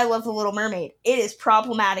you I love The Little Mermaid. It is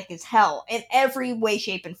problematic as hell in every way,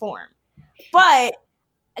 shape, and form. But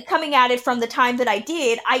coming at it from the time that I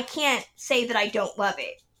did, I can't say that I don't love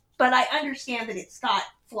it. But I understand that it's got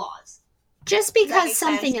flaws. Just because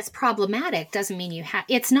something is problematic doesn't mean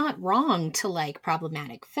it's not wrong to like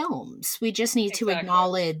problematic films. We just need to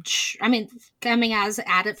acknowledge, coming at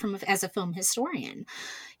it as a film historian,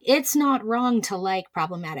 it's not wrong to like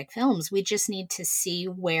problematic films. We just need to see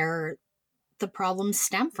where the problems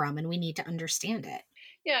stem from, and we need to understand it.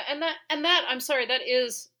 Yeah, and that I'm sorry, that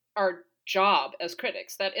is our job as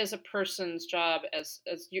critics. That is a person's job as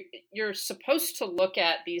you're supposed to look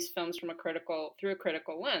at these films through a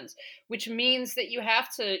critical lens, which means that you have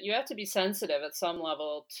to be sensitive at some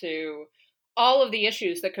level to all of the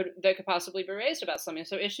issues that could possibly be raised about something.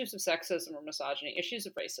 So issues of sexism or misogyny, issues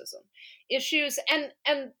of racism, issues, and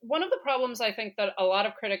one of the problems I think that a lot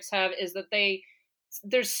of critics have is that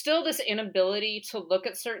there's still this inability to look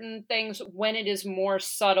at certain things when it is more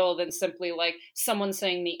subtle than simply like someone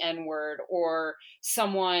saying the N-word or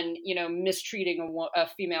someone, mistreating a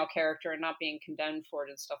female character and not being condemned for it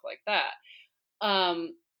and stuff like that.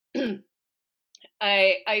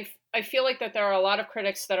 I feel like that there are a lot of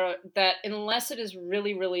critics that unless it is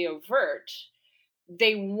really, really overt,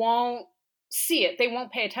 they won't see it. They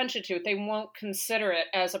won't pay attention to it. They won't consider it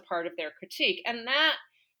as a part of their critique. And that,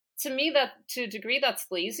 to me, that to a degree, that's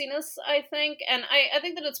laziness, I think. And I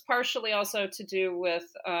think that it's partially also to do with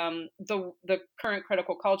the current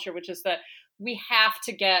critical culture, which is that we have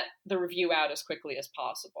to get the review out as quickly as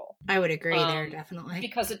possible. I would agree there, definitely.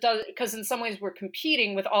 Because in some ways we're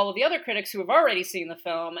competing with all of the other critics who have already seen the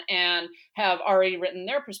film and have already written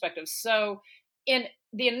their perspectives. So in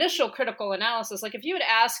the initial critical analysis, like if you had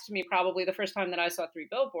asked me probably the first time that I saw Three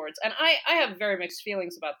Billboards, and I have very mixed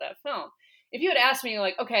feelings about that film. If you had asked me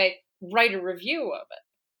like, okay, write a review of it,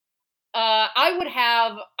 I would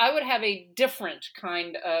have a different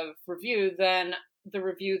kind of review than the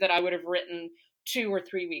review that I would have written 2 or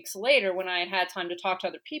 3 weeks later when I had time to talk to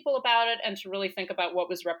other people about it and to really think about what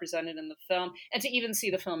was represented in the film and to even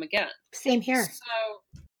see the film again. Same here.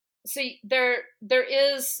 So, see, there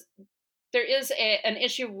is an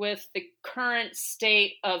issue with the current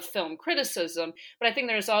state of film criticism, but I think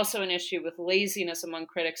there's also an issue with laziness among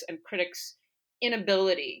critics and critics'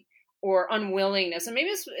 inability or unwillingness. And maybe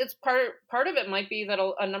it's part of it might be that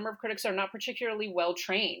a number of critics are not particularly well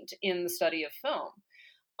trained in the study of film,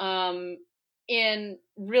 in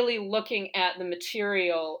really looking at the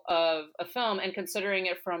material of a film and considering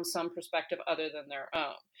it from some perspective other than their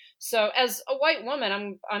own. So as a white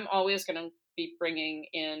woman, I'm always going to be bringing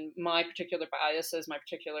in my particular biases, my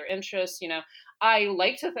particular interests. I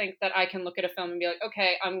like to think that I can look at a film and be like,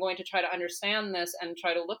 okay, I'm going to try to understand this and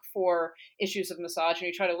try to look for issues of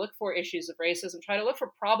misogyny, try to look for issues of racism, try to look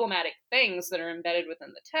for problematic things that are embedded within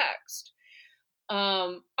the text.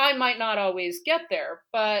 I might not always get there,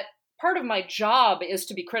 but part of my job is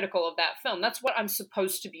to be critical of that film. That's what I'm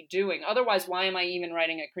supposed to be doing. Otherwise, why am I even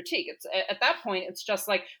writing a critique? It's at that point, it's just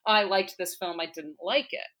like, I liked this film, I didn't like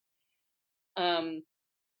it.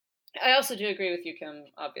 I also do agree with you, Kim,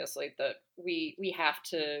 obviously, that we have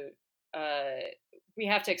to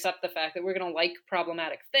accept the fact that we're going to like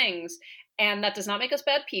problematic things, and that does not make us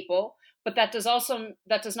bad people, but that does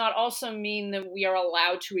not also mean that we are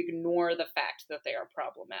allowed to ignore the fact that they are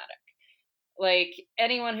problematic. Like,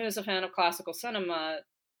 anyone who is a fan of classical cinema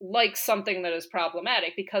likes something that is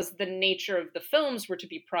problematic because the nature of the films were to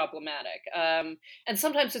be problematic. And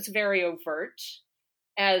sometimes it's very overt,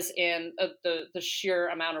 as in the sheer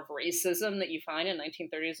amount of racism that you find in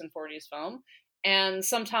 1930s and 40s film. And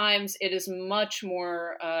sometimes it is much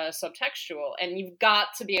more subtextual, and you've got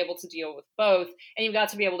to be able to deal with both, and you've got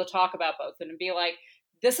to be able to talk about both and be like,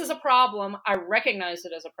 this is a problem, I recognize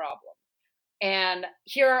it as a problem. And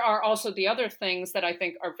here are also the other things that I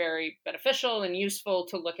think are very beneficial and useful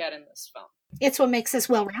to look at in this film. It's what makes us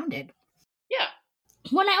well-rounded. Yeah.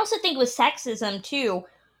 When I also think with sexism, too,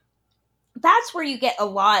 that's where I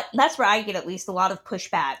get at least a lot of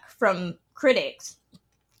pushback from critics.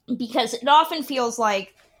 Because it often feels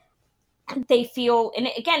like they feel, and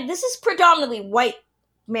again, this is predominantly white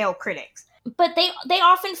male critics, but they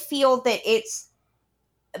often feel that it's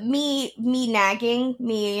me nagging,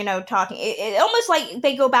 me, talking, it almost like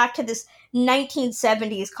they go back to this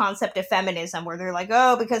 1970s concept of feminism where they're like,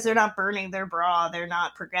 oh, because they're not burning their bra, they're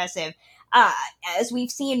not progressive. As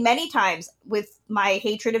we've seen many times with my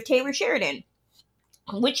hatred of Taylor Sheridan,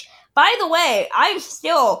 which, by the way, I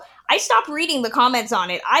stopped reading the comments on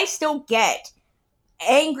it. I still get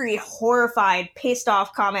angry, horrified, pissed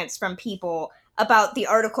off comments from people about the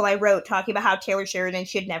article I wrote talking about how Taylor Sheridan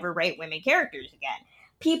should never write women characters again.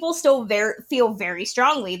 People still feel very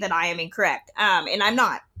strongly that I am incorrect, and I'm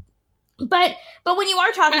not. But when you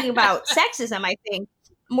are talking about sexism, I think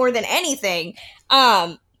more than anything,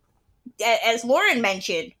 as Lauren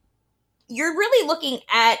mentioned, you're really looking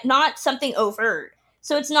at not something overt.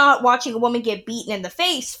 So it's not watching a woman get beaten in the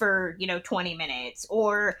face for 20 minutes,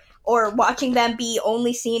 or watching them be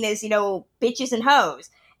only seen as bitches and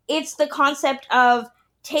hoes. It's the concept of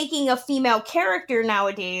taking a female character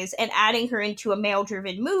nowadays and adding her into a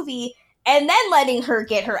male-driven movie, and then letting her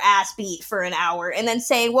get her ass beat for an hour, and then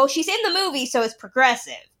saying, well, she's in the movie, so it's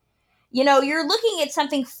progressive. You're looking at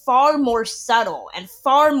something far more subtle and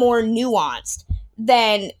far more nuanced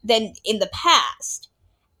than in the past.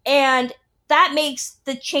 And that makes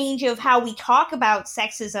the change of how we talk about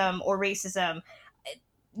sexism or racism,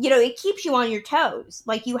 it keeps you on your toes.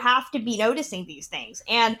 Like, you have to be noticing these things.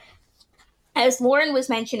 And as Lauren was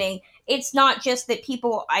mentioning, it's not just that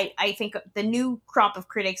people, I think the new crop of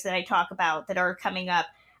critics that I talk about that are coming up,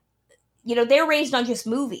 they're raised on just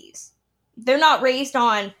movies. They're not raised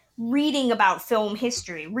on reading about film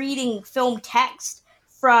history, reading film text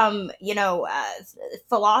from, not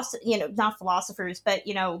philosophers, but,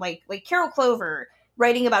 like Carol Clover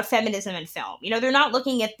writing about feminism in film. They're not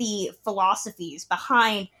looking at the philosophies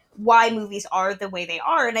behind why movies are the way they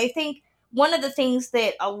are. And I think one of the things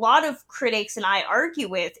that a lot of critics and I argue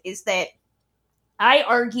with is that I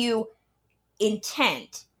argue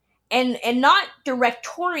intent, and not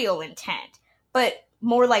directorial intent, but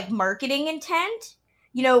more like marketing intent.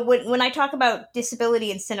 When I talk about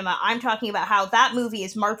disability in cinema, I'm talking about how that movie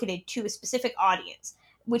is marketed to a specific audience,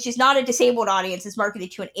 which is not a disabled audience, is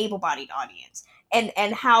marketed to an able-bodied audience.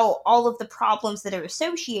 And how all of the problems that are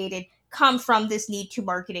associated come from this need to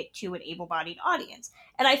market it to an able-bodied audience.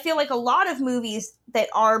 And I feel like a lot of movies that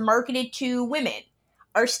are marketed to women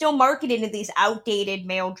are still marketed in these outdated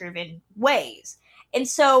male-driven ways. And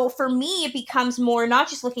so for me, it becomes more not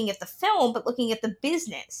just looking at the film, but looking at the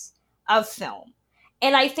business of film.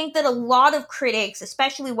 And I think that a lot of critics,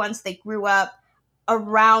 especially ones that grew up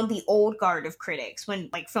around the old guard of critics, when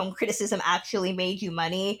like film criticism actually made you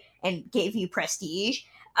money and gave you prestige,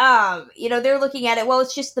 they're looking at it, well,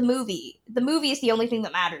 it's just the movie. The movie is the only thing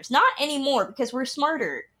that matters. Not anymore, because we're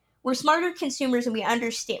smarter. We're smarter consumers, and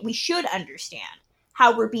we should understand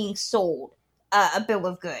how we're being sold a bill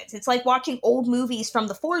of goods. It's like watching old movies from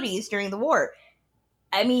the 40s during the war.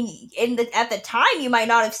 I mean, at the time, you might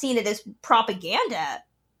not have seen it as propaganda,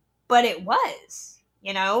 but it was,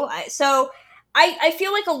 So I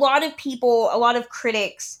feel like a lot of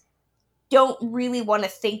critics don't really want to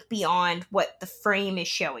think beyond what the frame is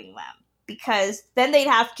showing them, because then they'd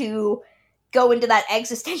have to go into that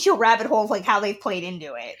existential rabbit hole of like how they've played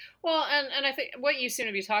into it. Well, and I think what you seem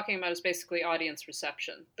to be talking about is basically audience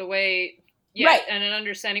reception. The way... Yeah, right. And an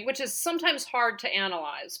understanding, which is sometimes hard to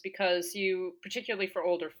analyze because particularly for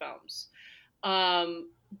older films.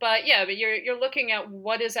 But you're looking at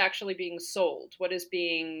what is actually being sold, what is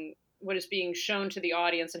being shown to the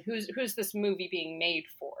audience, and who's this movie being made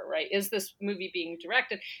for, right? Is this movie being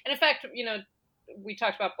directed? And in fact, we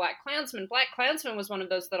talked about BlacKkKlansman. BlacKkKlansman was one of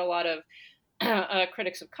those that a lot of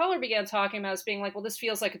critics of color began talking about as being like, well, this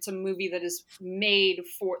feels like it's a movie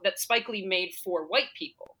that Spike Lee made for white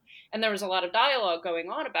people. And there was a lot of dialogue going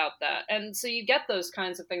on about that. And so you get those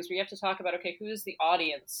kinds of things where you have to talk about, okay, who is the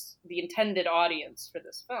audience, the intended audience for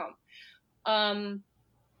this film?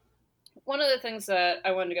 One of the things that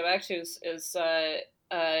I wanted to go back to is the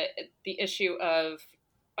issue of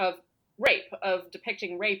rape, of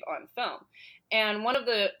depicting rape on film. And one of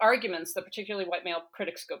the arguments that particularly white male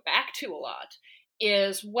critics go back to a lot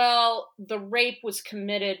is, well, the rape was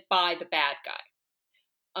committed by the bad guy.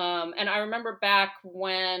 And I remember back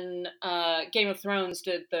when Game of Thrones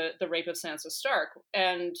did the rape of Sansa Stark,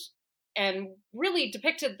 and really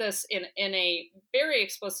depicted this in a very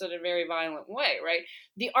explicit and very violent way, right?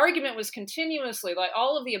 The argument was continuously, like,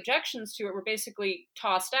 all of the objections to it were basically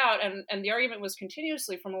tossed out, and the argument was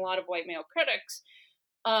continuously from a lot of white male critics,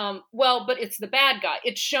 well, but it's the bad guy.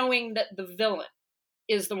 It's showing that the villain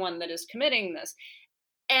is the one that is committing this.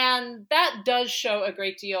 And that does show a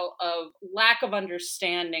great deal of lack of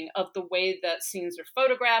understanding of the way that scenes are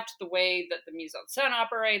photographed, the way that the mise-en-scène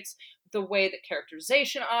operates, the way that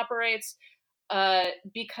characterization operates,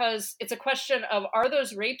 because it's a question of, are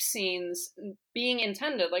those rape scenes being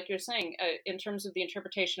intended, like you're saying, in terms of the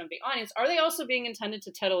interpretation of the audience, are they also being intended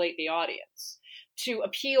to titillate the audience, to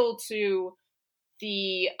appeal to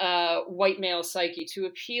the white male psyche, to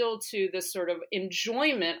appeal to this sort of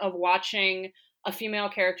enjoyment of watching a female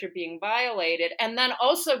character being violated, and then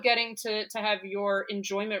also getting to have your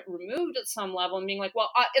enjoyment removed at some level and being like, well,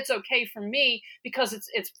 it's okay for me because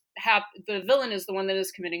the villain is the one that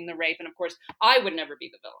is committing the rape, and of course I would never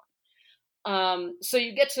be the villain. So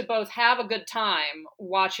you get to both have a good time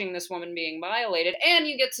watching this woman being violated, and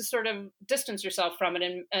you get to sort of distance yourself from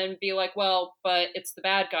it and be like, well, but it's the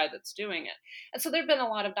bad guy that's doing it. And so there've been a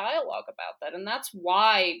lot of dialogue about that, and that's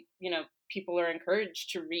why, people are encouraged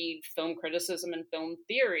to read film criticism and film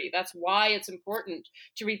theory. That's why it's important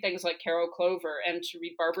to read things like Carol Clover and to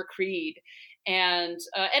read Barbara Creed and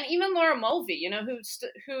even Laura Mulvey,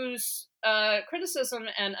 whose criticism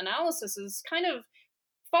and analysis is kind of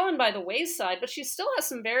fallen by the wayside, but she still has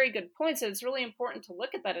some very good points, and it's really important to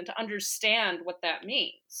look at that and to understand what that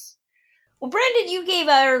means. Well, Brendan, you gave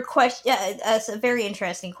us a very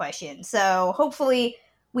interesting question, so hopefully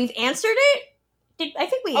we've answered it. I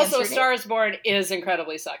think we answered it. Also, Star is Born is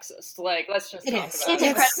incredibly sexist. Like, let's just talk about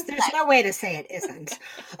it. There's no way to say it isn't.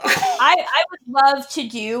 I would love to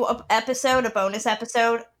do a bonus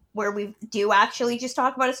episode, where we do actually just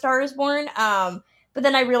talk about A Star is Born. But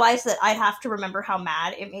then I realized that I'd have to remember how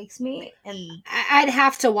mad it makes me, and I'd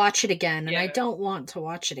have to watch it again, and I don't want to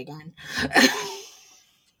watch it again.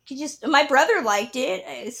 My brother liked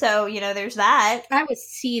it, so there's that. I was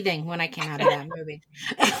seething when I came out of that movie.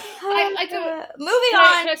 Moving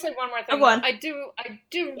on. Can I say one more thing? Go on. I do.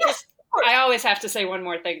 I always have to say one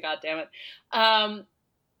more thing. God damn it!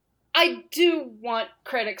 I do want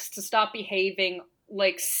critics to stop behaving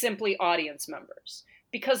like simply audience members,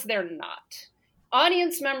 because they're not.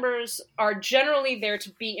 Audience members are generally there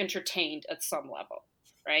to be entertained at some level,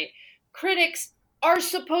 right? Critics are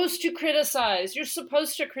supposed to criticize. You're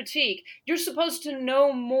supposed to critique. You're supposed to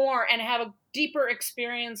know more and have a deeper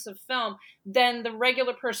experience of film than the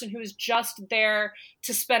regular person who is just there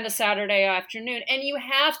to spend a Saturday afternoon. And you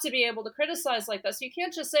have to be able to criticize like this. You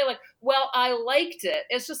can't just say like, well, I liked it.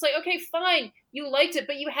 It's just like, okay, fine, you liked it,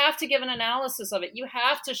 but you have to give an analysis of it. You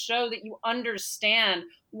have to show that you understand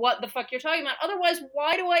what the fuck you're talking about. Otherwise,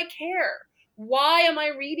 why do I care? Why am I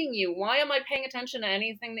reading you? Why am I paying attention to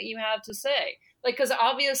anything that you have to say? Like, because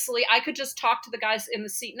obviously I could just talk to the guys in the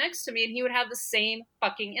seat next to me and he would have the same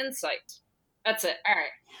fucking insight. That's it. All right.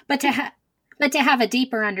 But to have a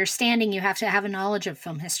deeper understanding, you have to have a knowledge of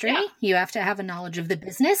film history. Yeah. You have to have a knowledge of the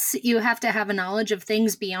business. You have to have a knowledge of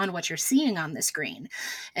things beyond what you're seeing on the screen.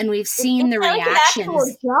 And we've seen the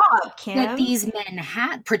reactions that these men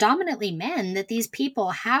had, predominantly men, that these people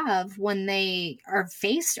have when they are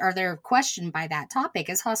faced or they're questioned by that topic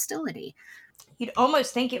is hostility. You'd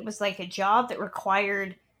almost think it was like a job that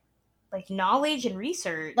required like knowledge and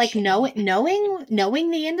research. Like knowing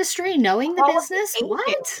the industry, knowing the business.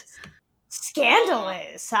 What?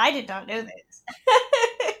 Scandalous. I did not know this.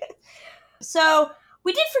 So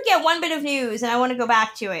we did forget one bit of news, and I want to go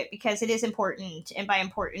back to it because it is important. And by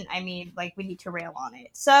important, I mean like we need to rail on it.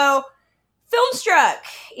 So Filmstruck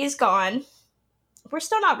is gone. We're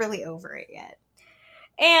still not really over it yet.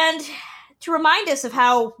 And to remind us of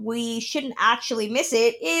how we shouldn't actually miss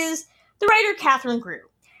it is the writer Catherine Grew,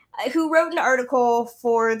 who wrote an article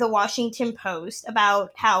for the Washington Post about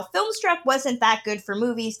how Filmstruck wasn't that good for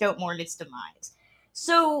movies, don't mourn its demise.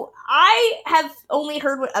 So I have only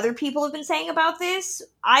heard what other people have been saying about this.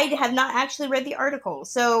 I have not actually read the article.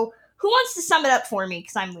 So who wants to sum it up for me,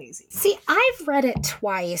 because I'm lazy? See, I've read it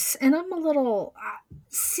twice, and I'm a little...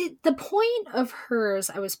 see, the point of hers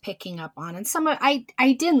I was picking up on, and some of I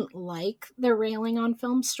didn't like the railing on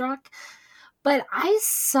Filmstruck, but I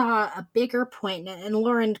saw a bigger point, and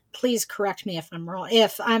Lauren, please correct me if I'm wrong,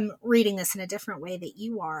 if I'm reading this in a different way that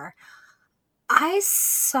you are. I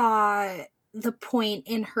saw the point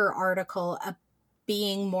in her article of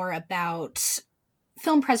being more about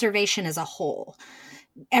film preservation as a whole.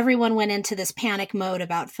 Everyone went into this panic mode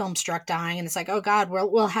about Filmstruck dying, and it's like, oh God,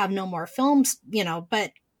 we'll have no more films,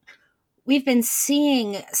 but we've been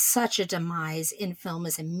seeing such a demise in film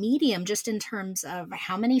as a medium, just in terms of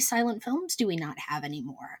how many silent films do we not have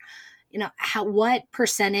anymore? What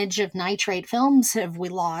percentage of nitrate films have we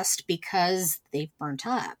lost because they've burnt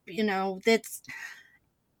up?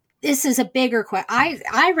 This is a bigger question.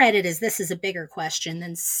 I read it as this is a bigger question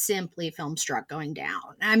than simply Filmstruck going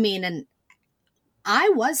down. I mean, and I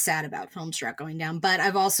was sad about Filmstruck going down, but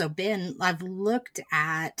I've looked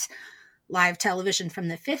at live television from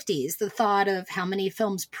the 50s. The thought of how many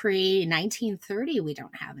films pre-1930 we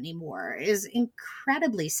don't have anymore is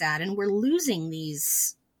incredibly sad, and we're losing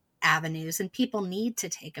these avenues, and people need to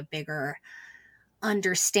take a bigger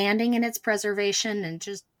understanding in its preservation and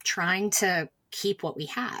just trying to keep what we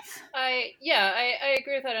have. I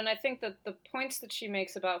agree with that, and I think that the points that she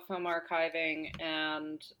makes about film archiving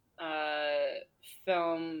and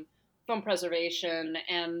film preservation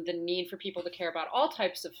and the need for people to care about all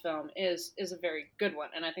types of film is a very good one,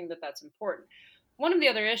 and I think that that's important. One of the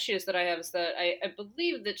other issues that I have is that I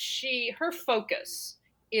believe that her focus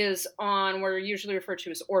is on what are usually referred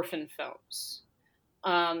to as orphan films.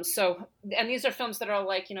 And these are films that are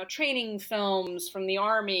like, training films from the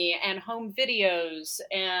army and home videos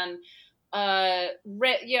and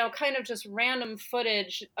kind of just random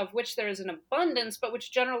footage of which there is an abundance, but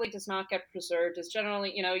which generally does not get preserved. Is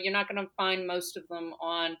generally, you're not going to find most of them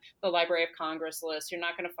on the Library of Congress list. You're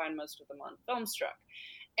not going to find most of them on Filmstruck.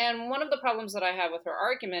 And one of the problems that I have with her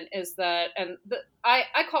argument is that,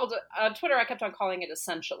 I called it, on Twitter, I kept on calling it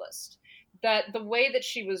essentialist. That the way that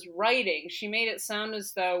she was writing, she made it sound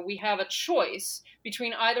as though we have a choice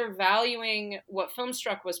between either valuing what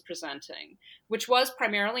Filmstruck was presenting, which was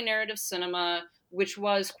primarily narrative cinema, which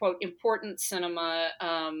was, quote, important cinema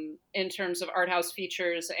in terms of art house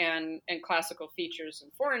features and classical features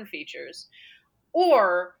and foreign features,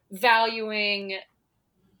 or valuing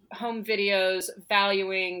home videos,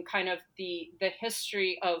 valuing kind of the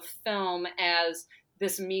history of film as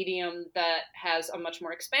this medium that has a much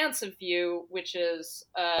more expansive view, which is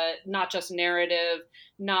not just narrative,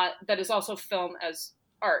 that is also film as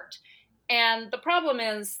art. And the problem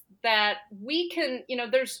is that we can,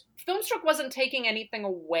 Filmstruck wasn't taking anything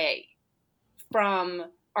away from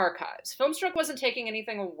archives. Filmstruck wasn't taking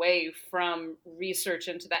anything away from research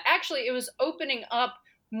into that. Actually, it was opening up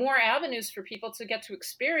more avenues for people to get to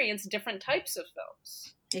experience different types of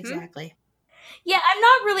films. Exactly. Yeah, I'm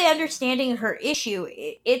not really understanding her issue.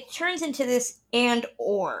 It turns into this and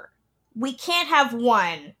or. We can't have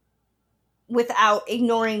one without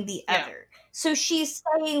ignoring the other. So she's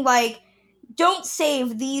saying, like, don't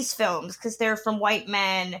save these films because they're from white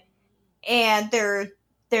men and they're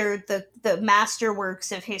the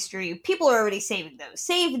masterworks of history. People are already saving those.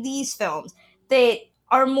 Save these films that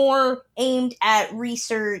are more aimed at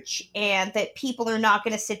research and that people are not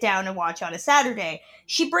going to sit down and watch on a Saturday.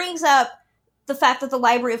 She brings up the fact that the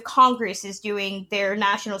Library of Congress is doing their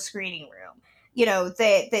national screening room,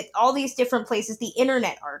 that all these different places, the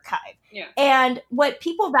Internet Archive. Yeah. And what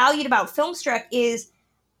people valued about Filmstruck is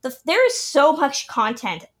there is so much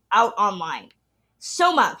content out online.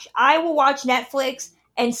 So much. I will watch Netflix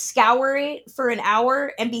and scour it for an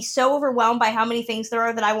hour and be so overwhelmed by how many things there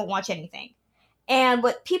are that I won't watch anything. And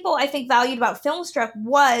what people, I think, valued about Filmstruck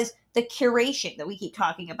was the curation that we keep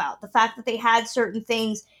talking about. The fact that they had certain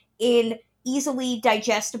things in easily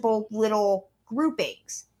digestible little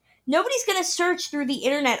groupings. Nobody's going to search through the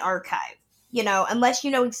Internet Archive, unless you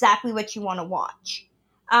know exactly what you want to watch.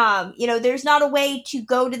 There's not a way to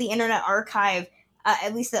go to the Internet Archive,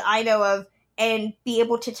 at least that I know of, and be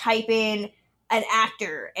able to type in an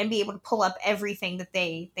actor and be able to pull up everything that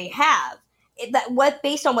they have.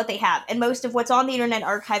 Based on what they have. And most of what's on the Internet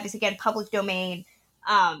Archive is, again, public domain.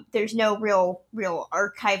 There's no real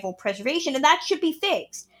archival preservation, and that should be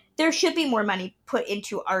fixed. There should be more money put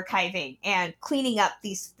into archiving and cleaning up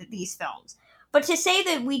these films. But to say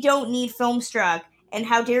that we don't need Filmstruck, and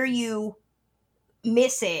how dare you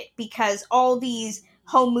miss it because all these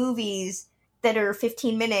home movies that are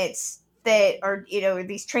 15 minutes that are,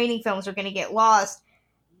 these training films are going to get lost.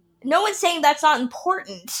 No one's saying that's not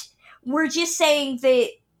important. We're just saying that,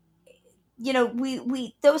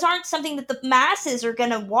 we those aren't something that the masses are going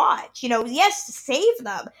to watch. Yes, save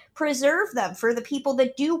them, preserve them for the people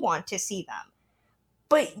that do want to see them.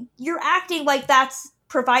 But you're acting like that's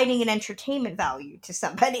providing an entertainment value to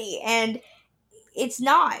somebody, and it's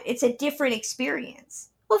not. It's a different experience.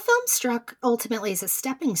 Well, Filmstruck ultimately is a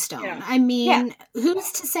stepping stone. Yeah. I mean,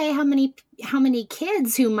 who's to say how many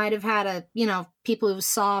kids who might have had people who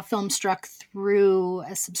saw Filmstruck through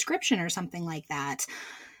a subscription or something like that.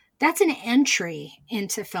 That's an entry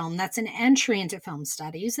into film. That's an entry into film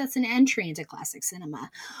studies. That's an entry into classic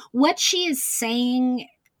cinema. What she is saying,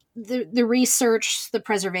 the research, the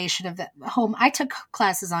preservation of the home. I took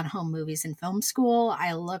classes on home movies in film school.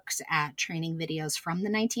 I looked at training videos from the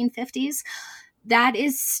 1950s. That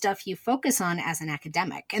is stuff you focus on as an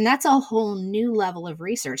academic. And that's a whole new level of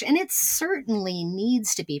research. And it certainly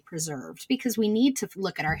needs to be preserved because we need to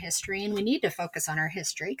look at our history and we need to focus on our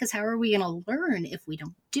history because how are we going to learn if we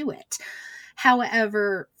don't do it?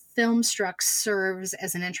 However, Filmstruck serves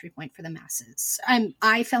as an entry point for the masses.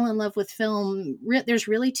 I fell in love with film. There's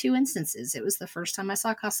really two instances. It was the first time I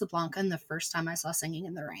saw Casablanca and the first time I saw Singing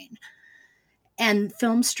in the Rain. And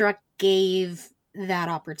Filmstruck gave that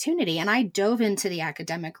opportunity. And I dove into the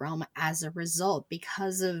academic realm as a result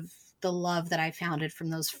because of the love that I founded from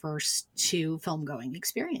those first two film-going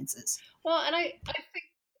experiences. Well, and I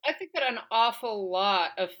think that an awful lot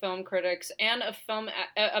of film critics and of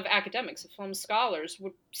academics, of film scholars,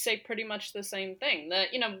 would say pretty much the same thing. That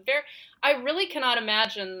I really cannot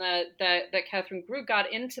imagine that Catherine Grew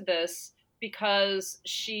got into this because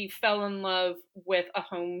she fell in love with a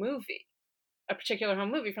home movie, a particular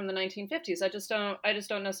home movie from the 1950s. I just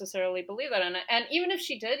don't necessarily believe that. And even if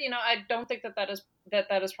she did, I don't think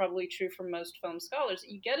that is probably true for most film scholars.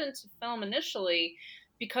 You get into film initially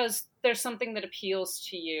because there's something that appeals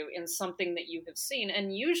to you in something that you have seen.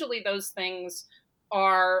 And usually those things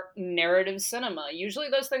are narrative cinema. Usually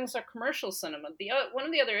those things are commercial cinema. One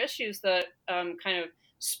of the other issues that kind of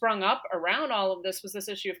sprung up around all of this was this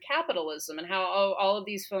issue of capitalism and how all of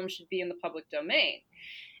these films should be in the public domain.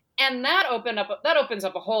 And that opens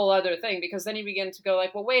up a whole other thing, because then you begin to go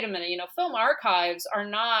like, well, wait a minute, film archives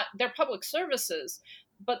they're public services,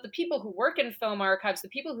 but the people who work in film archives, the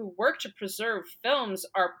people who work to preserve films,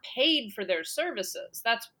 are paid for their services.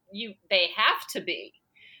 They have to be,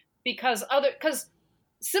 because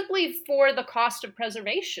simply for the cost of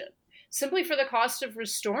preservation, simply for the cost of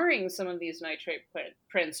restoring some of these nitrate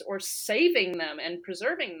prints or saving them and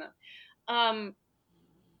preserving them.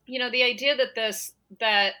 The idea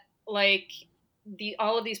that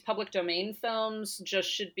all of these public domain films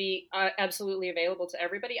just should be absolutely available to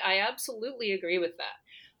everybody, I absolutely agree with that.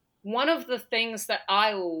 One of the things that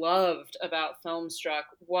I loved about Filmstruck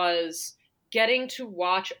was getting to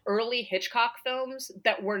watch early Hitchcock films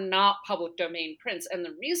that were not public domain prints. And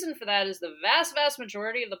the reason for that is the vast, vast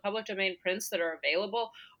majority of the public domain prints that are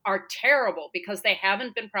available are terrible because they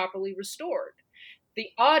haven't been properly restored. The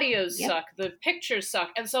audios suck, the pictures suck.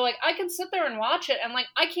 And so I can sit there and watch it and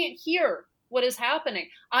I can't hear what is happening.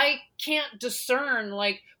 I can't discern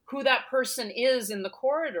who that person is in the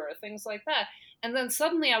corridor, things like that. And then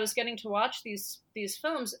suddenly I was getting to watch these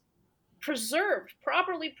films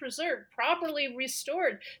properly preserved, properly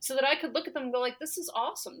restored, so that I could look at them and go this is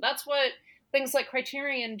awesome. That's what things like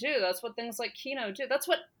Criterion do. That's what things like Kino do. That's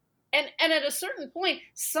what, and at a certain point,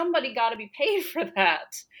 somebody got to be paid for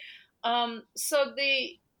that. So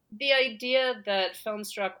the idea that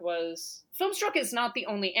Filmstruck is not the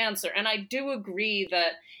only answer. And I do agree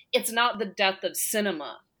that it's not the death of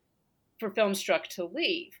cinema for Filmstruck to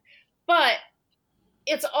leave, but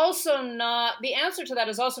it's also not, the answer to that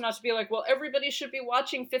is also not to be well, everybody should be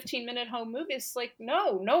watching 15-minute home movies.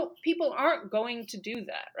 No, people aren't going to do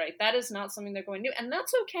that, right? That is not something they're going to do. And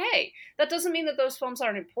that's okay. That doesn't mean that those films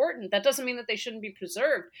aren't important. That doesn't mean that they shouldn't be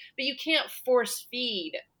preserved, but you can't force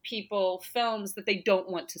feed people films that they don't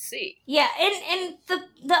want to see. Yeah. And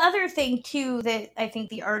the other thing too, that I think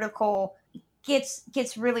the article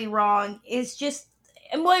gets really wrong is just,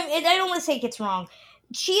 and I don't want to say it gets wrong.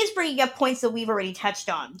 She is bringing up points that we've already touched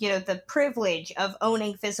on. The privilege of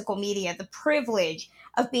owning physical media, the privilege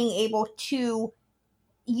of being able to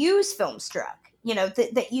use Filmstruck,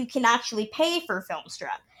 that you can actually pay for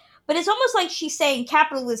Filmstruck. But it's almost like she's saying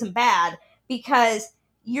capitalism bad because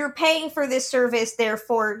you're paying for this service,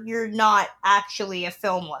 therefore you're not actually a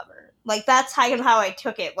film lover. That's how I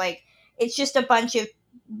took it. It's just a bunch of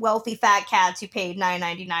wealthy fat cats who paid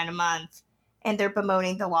 $9.99 a month, and they're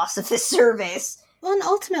bemoaning the loss of this service. Well, and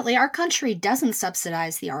ultimately, our country doesn't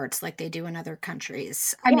subsidize the arts like they do in other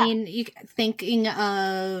countries. I mean, thinking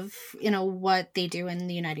of, what they do in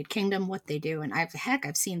the United Kingdom, what they do, and I've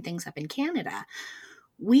seen things up in Canada.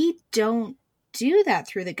 We don't do that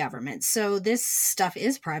through the government. So this stuff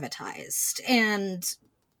is privatized. And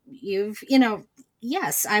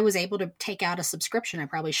yes, I was able to take out a subscription. I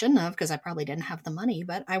probably shouldn't have because I probably didn't have the money,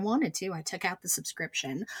 but I wanted to. I took out the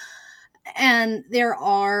subscription. And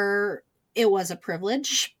it was a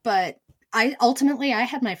privilege, but I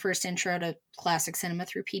had my first intro to classic cinema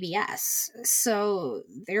through PBS. So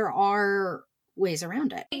there are ways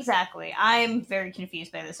around it. Exactly. I'm very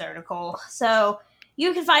confused by this article. So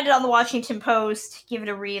you can find it on the Washington Post. Give it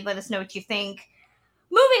a read. Let us know what you think.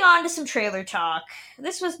 Moving on to some trailer talk.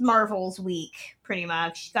 This was Marvel's week, pretty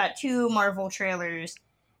much. Got 2 Marvel trailers,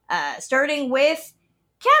 starting with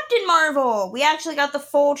Captain Marvel. We actually got the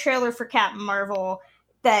full trailer for Captain Marvel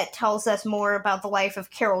that tells us more about the life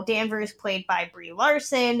of Carol Danvers, played by Brie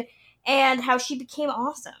Larson, and how she became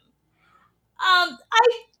awesome. I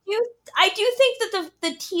do think that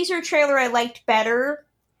the teaser trailer I liked better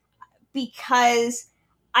because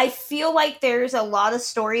I feel like there's a lot of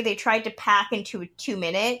story they tried to pack into 2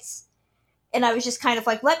 minutes. And I was just kind of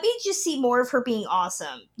like, let me just see more of her being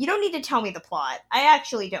awesome. You don't need to tell me the plot. I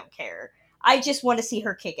actually don't care. I just want to see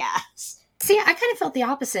her kick ass. See, I kind of felt the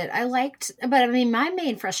opposite. I liked, but I mean, my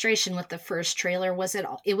main frustration with the first trailer was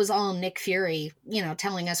it was all Nick Fury,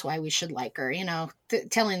 telling us why we should like her,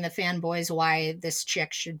 telling the fanboys why this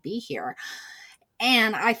chick should be here.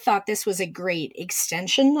 And I thought this was a great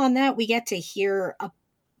extension on that. We get to hear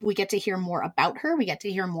more about her. We get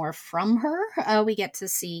to hear more from her. We get to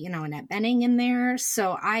see, Annette Bening in there.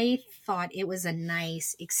 So I thought it was a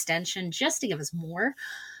nice extension just to give us more,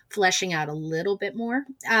 fleshing out a little bit more.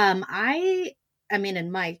 I mean,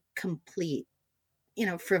 in my complete,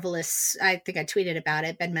 frivolous, I think I tweeted about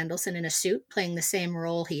it, Ben Mendelsohn in a suit playing the same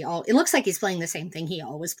role. It looks like he's playing the same thing he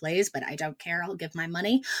always plays, but I don't care. I'll give my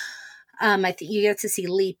money. I think you get to see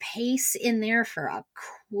Lee Pace in there for a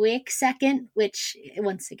quick second, which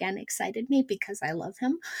once again excited me because I love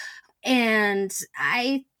him. And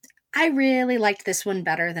I really liked this one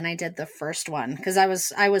better than I did the first one because I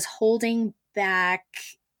was holding back.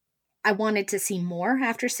 I wanted to see more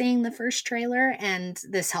after seeing the first trailer, and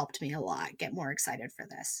this helped me a lot get more excited for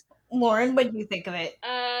this. Lauren, what do you think of it?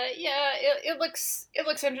 Yeah, it looks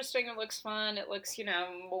interesting. It looks fun. It looks,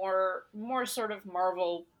 more sort of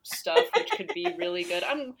Marvel stuff, which could be really good.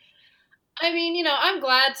 I'm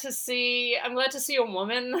glad to see a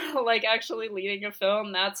woman like actually leading a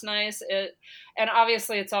film. That's nice. And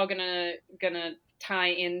obviously it's all gonna tie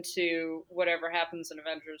into whatever happens in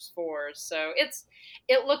Avengers 4. So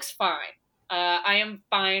it looks fine. I am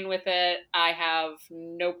fine with it. I have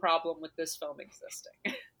no problem with this film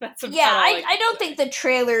existing. That's about all I don't think the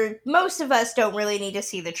trailer, most of us don't really need to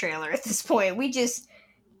see the trailer at this point. We just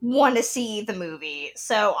want to see the movie.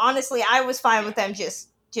 So honestly, I was fine with them just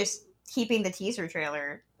keeping the teaser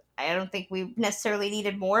trailer. I don't think we necessarily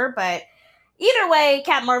needed more, but either way,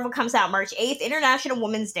 Captain Marvel comes out March 8th, International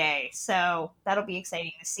Women's Day. So that'll be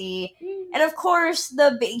exciting to see. And of course,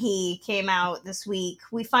 the biggie came out this week.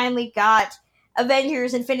 We finally got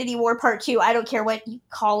Avengers Infinity War Part 2. I don't care what you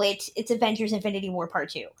call it. It's Avengers Infinity War Part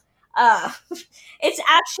 2. It's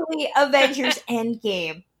actually Avengers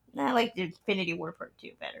Endgame. I like the Infinity War Part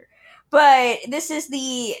 2 better. But this is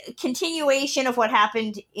the continuation of what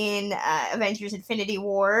happened in Avengers Infinity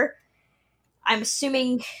War. I'm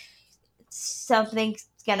assuming something's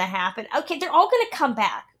gonna happen. Okay, they're all gonna come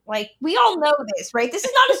back. Like, we all know this, right? This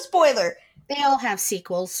is not a spoiler. They all have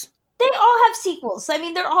sequels. I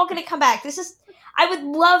mean, they're all gonna come back. I would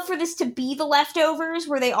love for this to be The Leftovers,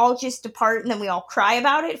 where they all just depart and then we all cry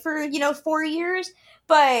about it for, 4 years.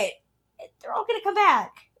 But they're all gonna come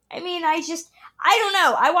back. I mean, I don't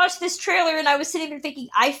know. I watched this trailer and I was sitting there thinking,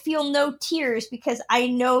 I feel no tears because I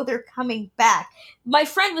know they're coming back. My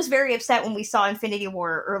friend was very upset when we saw Infinity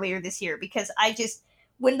War earlier this year because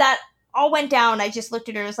when that all went down, I just looked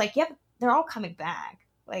at her and was like, yep, they're all coming back.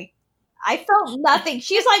 Like, I felt nothing.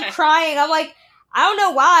 She's like crying. I'm like, I don't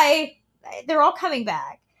know why. They're all coming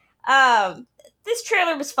back. This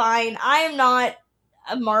trailer was fine. I am not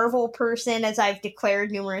a Marvel person, as I've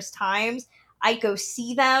declared numerous times. I go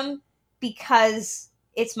see them because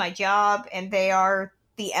it's my job and they are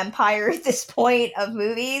the empire at this point of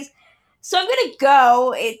movies. So I'm going to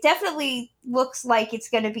go. It definitely looks like it's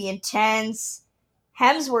going to be intense.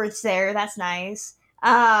 Hemsworth's there. That's nice.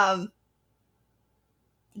 Yeah,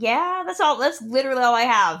 that's all. That's literally all I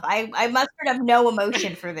have. I mustered up no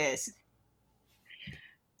emotion for this.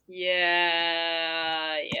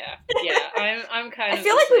 Yeah. I'm kind of. I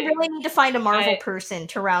feel like we really need to find a Marvel person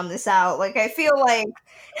to round this out. Like, I feel like.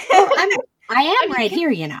 I am right here,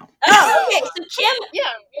 Oh, okay. So Kim. Yeah,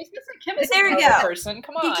 Kim is there a Marvel person.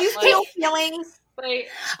 Come on. Did you feel feelings?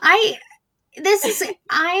 I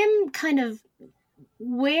am kind of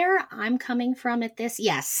where I'm coming from at this.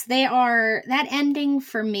 Yes, they are. That ending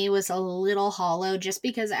for me was a little hollow just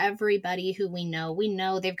because everybody who we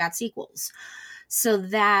know they've got sequels. So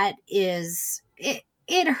that is it.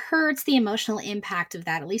 It hurts the emotional impact of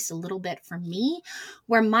that, at least a little bit for me.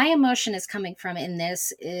 Where my emotion is coming from in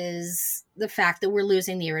this is the fact that we're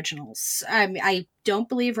losing the originals. I don't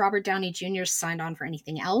believe Robert Downey Jr. signed on for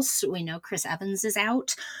anything else. We know Chris Evans is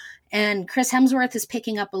out. And Chris Hemsworth is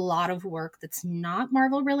picking up a lot of work that's not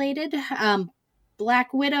Marvel related.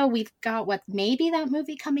 Black Widow, we've got maybe that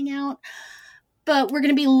movie coming out. But we're going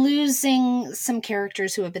to be losing some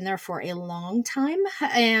characters who have been there for a long time.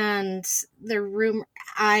 And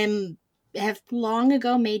I have long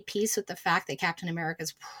ago made peace with the fact that Captain America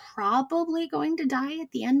is probably going to die at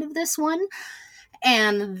the end of this one.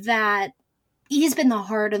 And that he's been the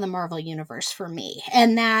heart of the Marvel Universe for me.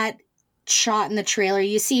 And that shot in the trailer.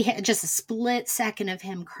 You see just a split second of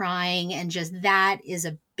him crying, and just that is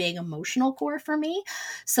a big emotional core for me.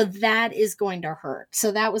 So that is going to hurt.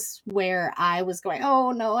 So that was where I was going,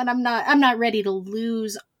 oh no, and I'm not ready to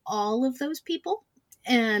lose all of those people.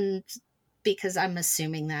 And because I'm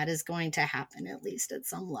assuming that is going to happen at least at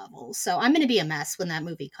some level. So I'm going to be a mess when that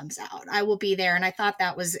movie comes out. I will be there. And I thought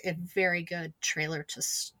that was a very good trailer to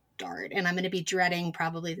start. And I'm going to be dreading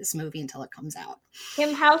probably this movie until it comes out.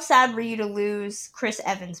 Kim, how sad were you to lose Chris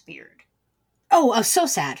Evans' beard? Oh, so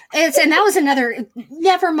sad. And that was another,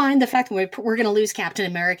 never mind the fact that we're going to lose Captain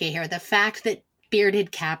America here. The fact that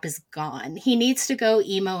bearded Cap is gone. He needs to go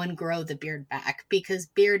emo and grow the beard back, because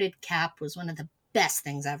bearded Cap was one of the best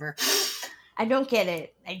things ever. I don't get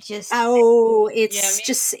it.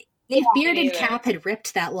 If bearded Cap had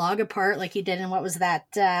ripped that log apart like he did in, what was that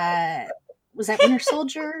Winter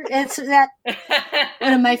Soldier? It's that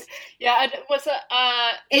one of my was it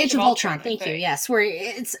Age of Ultron? Thank you. Yes, where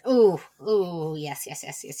it's yes. I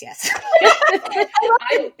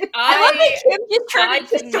love that Kim just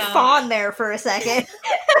turned into Stefan there for a second.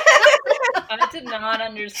 I did not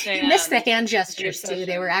understand. You missed the hand gestures too.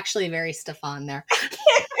 They were actually very Stefan there.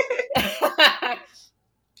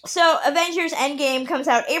 So, Avengers Endgame comes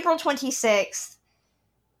out April 26th.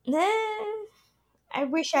 I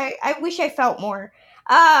wish I felt more.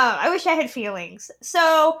 I wish I had feelings.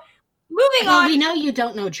 So, moving on. We know you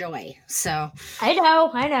don't know joy, so. I know.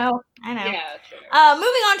 Yeah, true. Moving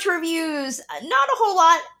on to reviews. Not a whole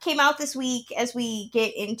lot came out this week as we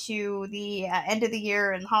get into the end of the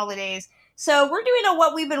year and holidays. So we're doing a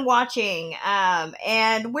what we've been watching,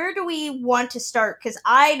 and where do we want to start? Because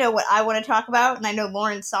I know what I want to talk about, and I know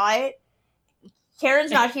Lauren saw it. Karen's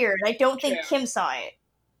not here, and I don't think Kim saw it.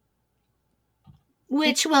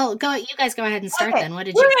 You guys go ahead and start then. What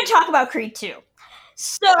did We're going to talk about Creed 2.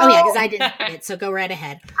 So, because I didn't see it, so go right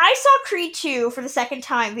ahead. I saw Creed 2 for the second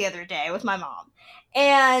time the other day with my mom,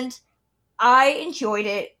 and I enjoyed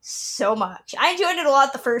it so much. I enjoyed it a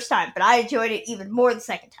lot the first time, but I enjoyed it even more the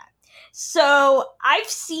second time. So, I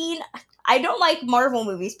don't like Marvel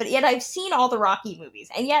movies, but yet I've seen all the Rocky movies,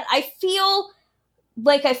 and yet I feel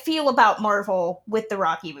like I feel about Marvel with the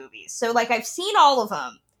Rocky movies. So, I've seen all of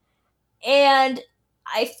them, and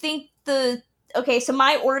I think so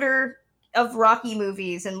my order of Rocky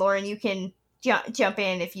movies, and Lauren, you can jump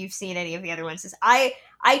in if you've seen any of the other ones, is I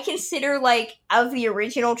consider, of the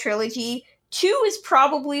original trilogy, 2 is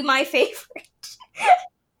probably my favorite.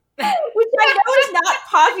 Which I know is not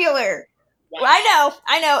popular. Wow.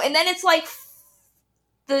 I know. And then it's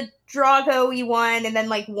the Drago-y one, and then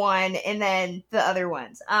 1, and then the other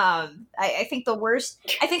ones. I think the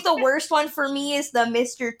worst one for me is the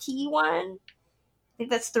Mr. T one. I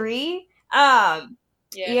think that's 3. Yeah.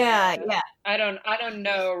 I don't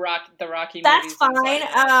know the Rocky movies. That's fine.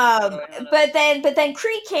 But then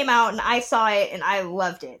Creed came out, and I saw it, and I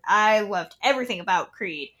loved it. I loved everything about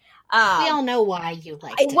Creed. We all know why you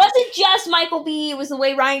liked it. It wasn't just Michael B. It was the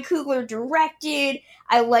way Ryan Coogler directed.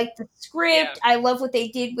 I liked the script. Yeah. I love what they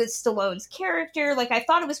did with Stallone's character. I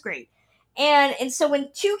thought it was great. And so when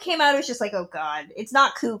 2 came out, it was just oh God, it's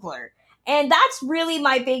not Coogler. And that's really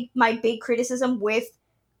my big criticism with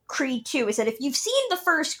Creed 2, is that if you've seen the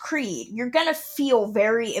first Creed, you're gonna feel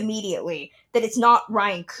very immediately that it's not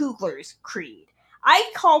Ryan Coogler's Creed. I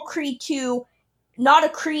call Creed 2 not a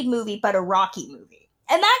Creed movie, but a Rocky movie.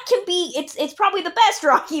 And that can be, it's probably the best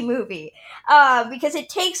Rocky movie, because it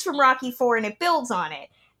takes from Rocky 4 and it builds on it.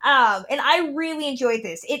 And I really enjoyed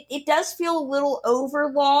this. It does feel a little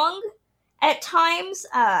overlong at times.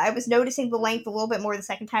 I was noticing the length a little bit more the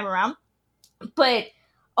second time around. But,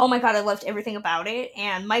 oh my God, I loved everything about it.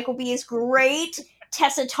 And Michael B. is great.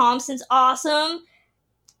 Tessa Thompson's awesome.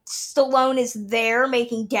 Stallone is there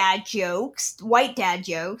making dad jokes, white dad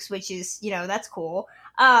jokes, which is, that's cool.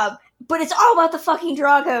 But it's all about the fucking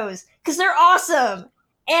Dragos, because they're awesome.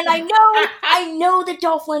 And I know that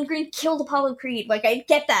Dolph Lundgren killed Apollo Creed. I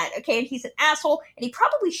get that, okay? And he's an asshole, and he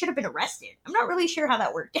probably should have been arrested. I'm not really sure how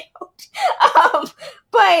that worked out.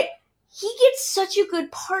 But he gets such a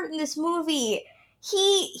good part in this movie.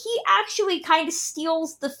 He actually kind of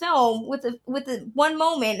steals the film with the one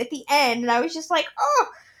moment at the end, and I was just oh,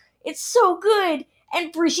 it's so good.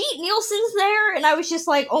 And Brigitte Nielsen's there, and I was just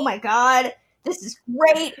oh my God, this is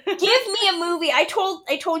great. Give me a movie. I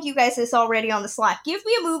told you guys this already on the Slack. Give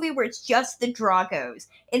me a movie where it's just the Dragos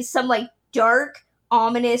in some dark,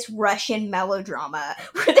 ominous Russian melodrama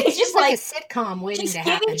where they just a sitcom waiting to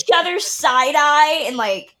happen. Give each other side eye and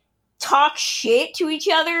talk shit to each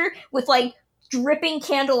other with dripping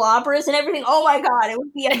candelabras and everything. Oh my God, it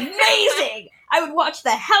would be amazing. I would watch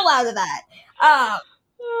the hell out of that.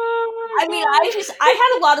 I mean,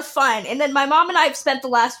 I had a lot of fun, and then my mom and I have spent the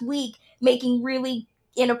last week making really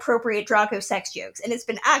inappropriate Draco sex jokes, and it's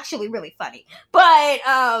been actually really funny. But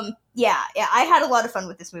yeah, I had a lot of fun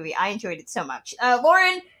with this movie. I enjoyed it so much.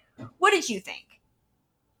 Lauren, what did you think?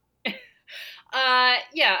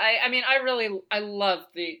 Yeah, I mean, I love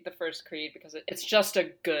the first Creed because it's just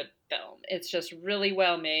a good film. It's just really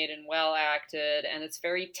well made and well acted, and it's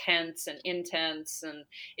very tense and intense, and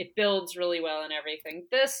it builds really well and everything.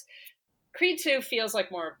 This Creed 2 feels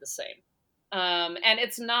like more of the same. And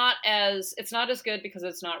it's not as good because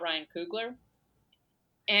it's not Ryan Coogler.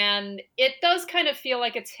 And it does kind of feel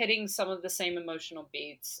like it's hitting some of the same emotional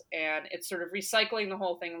beats, and it's sort of recycling the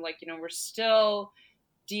whole thing. Like, we're still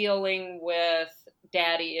dealing with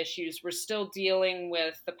daddy issues. We're still dealing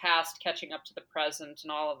with the past catching up to the present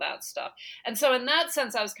and all of that stuff. And so in that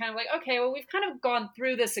sense, I was kind of like, okay, well, we've kind of gone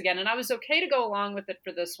through this again. And I was okay to go along with it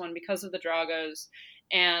for this one because of the Dragos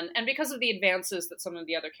and because of the advances that some of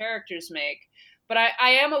the other characters make. But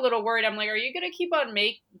I am a little worried. I'm like, are you going to keep on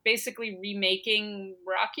basically remaking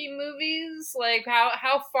Rocky movies? Like,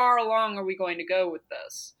 how far along are we going to go with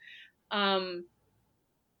this? I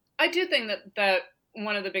do think that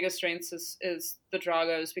one of the biggest strengths is the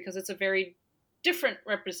Dragos, because it's a very different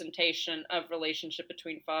representation of relationship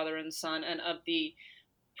between father and son, and of the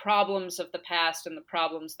problems of the past and the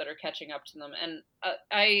problems that are catching up to them. And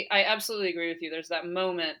I absolutely agree with you. There's that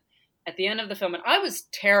moment at the end of the film, and I was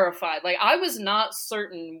terrified. Like, I was not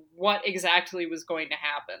certain what exactly was going to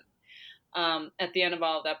happen at the end of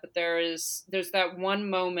all of that. But there's that one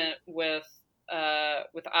moment with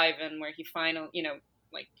Ivan where he finally,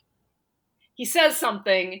 he says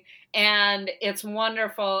something, and it's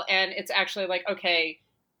wonderful, and it's actually like, okay,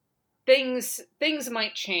 things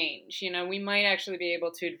might change. We might actually be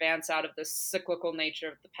able to advance out of the cyclical nature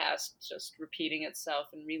of the past, just repeating itself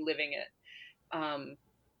and reliving it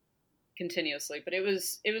continuously. But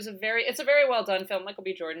it's a very well done film. Michael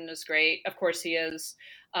B. Jordan is great. Of course he is.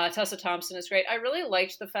 Tessa Thompson is great. I really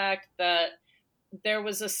liked the fact that there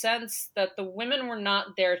was a sense that the women were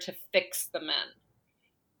not there to fix the men.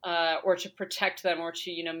 Or to protect them, or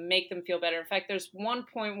to, make them feel better. In fact, there's one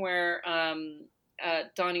point where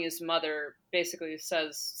Donnie's mother basically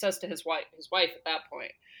says to his wife at that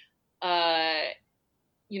point,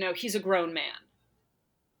 he's a grown man,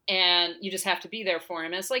 and you just have to be there for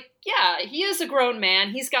him. And it's like, yeah, he is a grown man.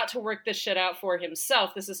 He's got to work this shit out for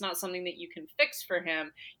himself. This is not something that you can fix for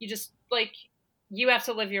him. You just, you have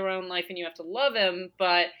to live your own life, and you have to love him,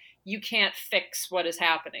 but you can't fix what is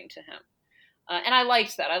happening to him. And I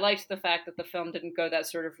liked that. I liked the fact that the film didn't go that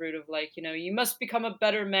sort of route of you must become a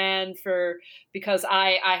better man because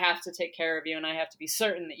I have to take care of you, and I have to be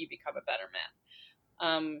certain that you become a better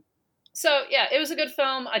man. So yeah, it was a good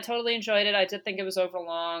film. I totally enjoyed it. I did think it was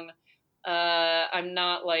overlong. I'm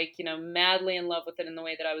not madly in love with it in the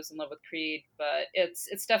way that I was in love with Creed, but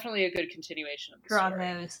it's definitely a good continuation of the story.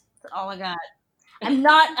 Dragos. That's all I got. I'm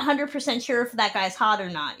not 100% sure if that guy's hot or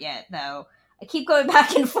not yet, though. I keep going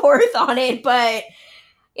back and forth on it, but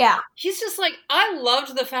yeah. He's just I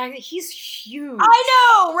loved the fact that he's huge.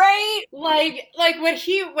 I know, right? When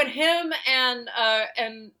him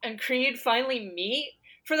and Creed finally meet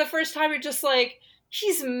for the first time, you're just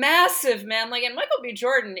he's massive, man. And Michael B.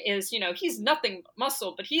 Jordan is, he's nothing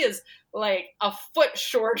muscle, but he is a foot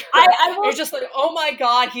shorter. You're just oh my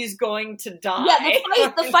God, he's going to die.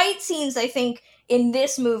 Yeah, the fight scenes, I think, in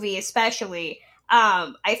this movie especially,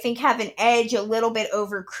 I think have an edge a little bit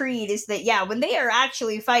over Creed, is that, yeah, when they are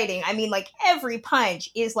actually fighting, I mean, every punch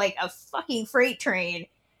is a fucking freight train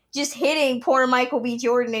just hitting poor Michael B.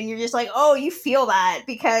 Jordan, and you're just oh, you feel that,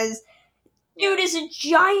 because dude is a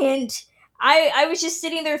giant. I was just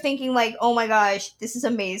sitting there thinking, oh my gosh, this is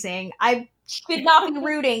amazing. I should not be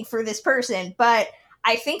rooting for this person, but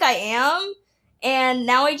I think I am, and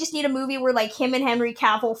now I just need a movie where, him and Henry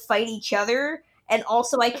Cavill fight each other, and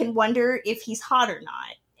also I can wonder if he's hot or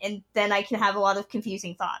not. And then I can have a lot of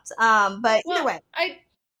confusing thoughts. But either way.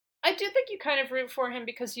 I do think you kind of root for him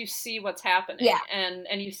because you see what's happening. Yeah.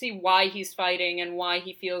 And you see why he's fighting and why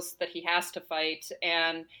he feels that he has to fight.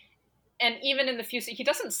 And even in the few scenes, he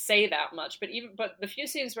doesn't say that much, but the few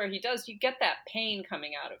scenes where he does, you get that pain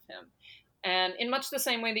coming out of him. And in much the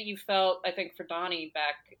same way that you felt, I think, for Donnie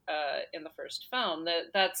back in the first film,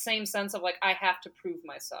 that same sense of I have to prove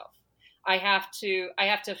myself. I have to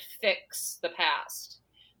fix the past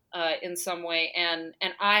in some way, and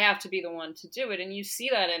I have to be the one to do it. And you see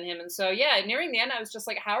that in him. And so, yeah, nearing the end, I was just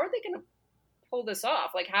how are they going to pull this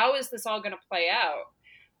off? How is this all going to play out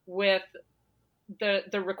with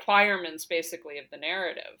the requirements, basically, of the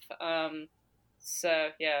narrative? So,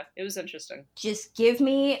 yeah, it was interesting. Just give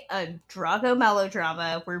me a Drago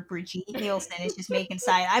melodrama where Brigitte Nielsen is just making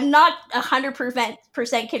side. I'm not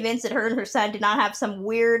 100% convinced that her and her son did not have some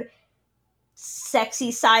weird,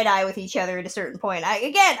 sexy side eye with each other at a certain point.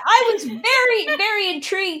 I was very, very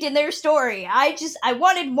intrigued in their story. I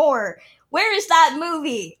wanted more. Where is that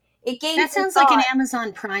movie? That sounds like an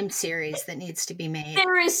Amazon Prime series that needs to be made.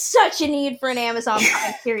 There is such a need for an Amazon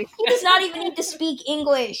Prime series. He does not even need to speak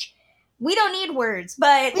English. We don't need words,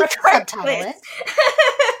 but we can subtitle it.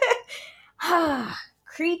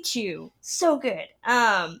 Creed 2. So good.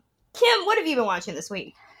 Kim, what have you been watching this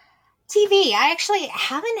week? TV. I actually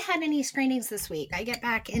haven't had any screenings this week. I get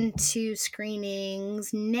back into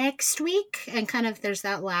screenings next week, and kind of there's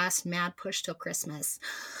that last mad push till Christmas.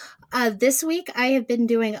 This week, I have been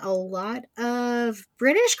doing a lot of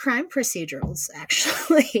British crime procedurals,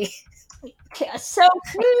 actually. So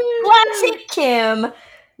classic Kim.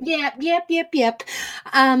 Yep.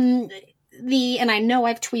 And I know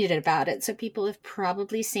I've tweeted about it, so people have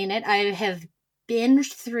probably seen it. I have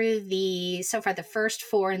binged through the first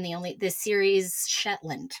 4 in the series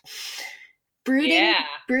Shetland.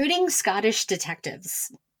 Brooding Scottish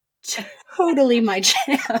detectives. Totally my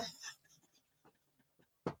jam.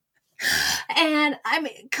 And I'm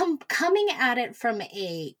coming at it from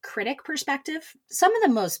a critic perspective. Some of the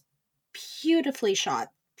most beautifully shot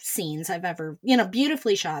scenes I've ever,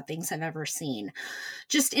 beautifully shot things I've ever seen.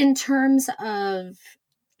 Just in terms of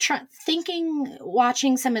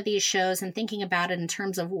watching some of these shows and thinking about it in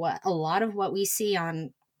terms of what a lot of what we see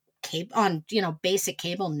on basic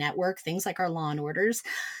cable network, things like our Law and Orders,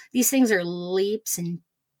 these things are leaps and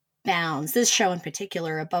bounds, this show in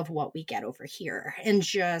particular, above what we get over here. And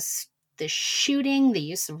just the shooting, the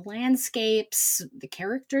use of landscapes, the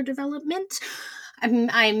character development.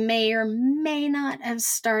 I may or may not have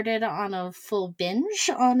started on a full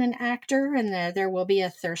binge on an actor, and there will be a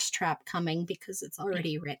thirst trap coming because it's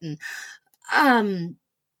already written. And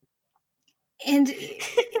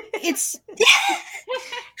it's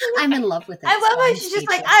I'm in love with it. I love how she's just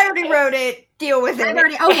like, I already wrote it. Deal with it.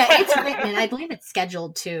 It's written, and I believe it's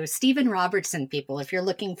scheduled to. Stephen Robertson, people, if you're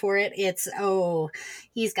looking for it,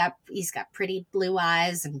 he's got pretty blue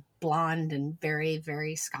eyes and blonde and very,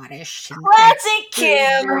 very Scottish. And classic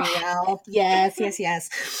Kim. Very well. Yes.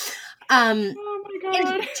 Oh my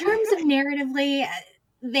God. In terms of narratively,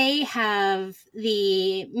 they have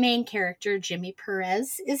the main character, Jimmy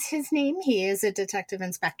Perez is his name. He is a detective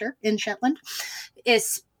inspector in Shetland.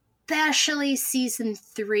 Especially season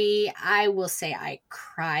 3, I will say I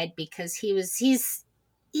cried because he's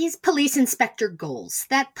police inspector goals.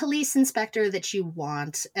 That police inspector that you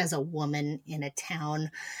want as a woman in a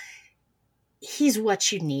town. He's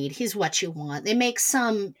what you need. He's what you want. They make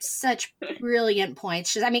such brilliant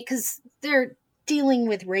points. Because they're dealing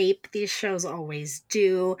with rape. These shows always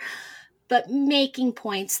do. But making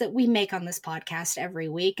points that we make on this podcast every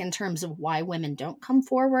week in terms of why women don't come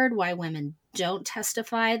forward, why women don't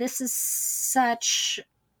testify. This is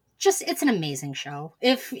it's an amazing show.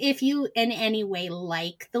 If you in any way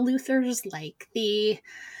like the Luthers, like the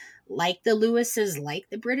Lewises, like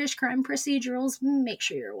the British crime procedurals, make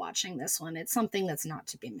sure you're watching this one. It's something that's not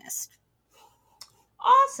to be missed.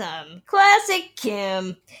 Awesome. Classic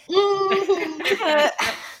Kim.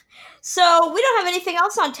 So, we don't have anything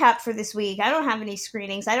else on tap for this week. I don't have any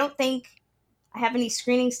screenings. I don't think I have any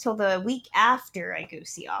screenings till the week after I go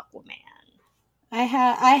see Aquaman. I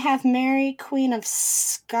have Mary, Queen of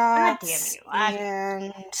Scots,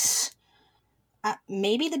 and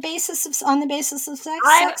maybe on the basis of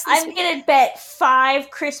sex. I'm gonna bet $5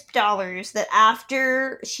 crisp that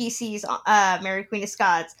after she sees Mary, Queen of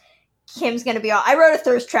Scots, Kim's gonna be all. I wrote a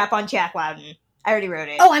thirst trap on Jack Loudon. I already wrote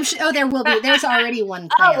it. Oh, I'm sure. Oh, there will be. There's already one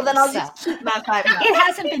planned. Well, then I'll just keep that $5. It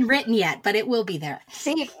hasn't been written yet, but it will be there.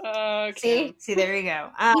 See, there you go.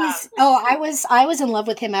 I was in love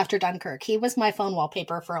with him after Dunkirk. He was my phone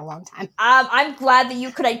wallpaper for a long time. I'm glad that you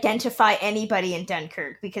could identify anybody in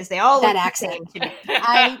Dunkirk because they all look the same to me.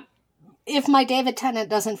 If my David Tennant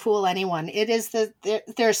doesn't fool anyone, it is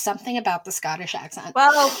there's something about the Scottish accent.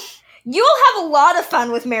 Well, you'll have a lot of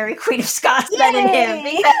fun with Mary, Queen of Scots than in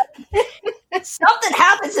him. Something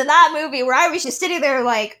happens in that movie where I was just sitting there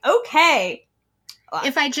like, okay.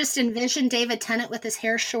 If I just envision David Tennant with his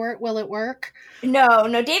hair short, will it work? No,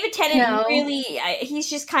 David Tennant really, he's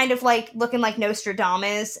just kind of like looking like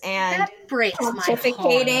Nostradamus and that breaks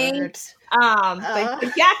pontificating. But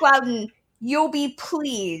Jack Loudon, you'll be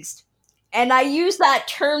pleased. And I use that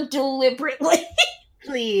term deliberately.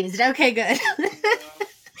 Pleased. Okay, good.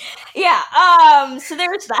 Yeah, so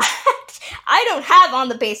there's that. I don't have On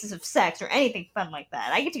the Basis of Sex or anything fun like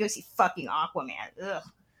that. I get to go see fucking Aquaman. Ugh.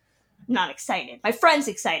 not excited. My friend's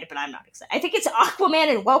excited, but I'm not excited. I think it's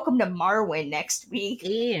Aquaman and Welcome to Marwen next week.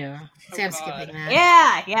 Ew. See, I'm skipping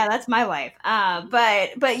that. Yeah, that's my life.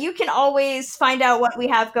 But you can always find out what we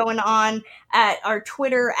have going on at our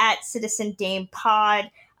Twitter at Citizen Dame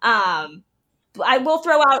Pod. I will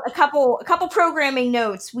throw out a couple programming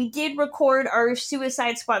notes. We did record our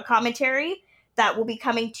Suicide Squad commentary that will be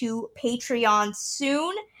coming to Patreon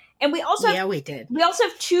soon. And we also we did. We also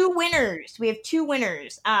have two winners. We have two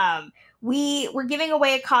winners. We were giving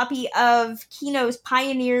away a copy of Kino's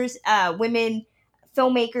Pioneers Women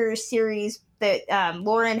Filmmakers series that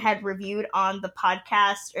Lauren had reviewed on the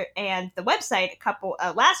podcast and the website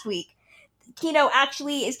last week. Kino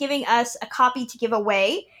actually is giving us a copy to give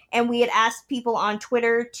away, and we had asked people on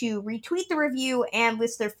Twitter to retweet the review and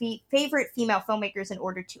list their favorite female filmmakers in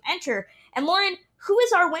order to enter. And Lauren, who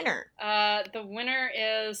is our winner? The winner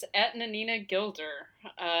is @Nanina Gilder.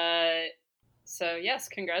 So yes,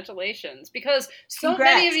 congratulations. Because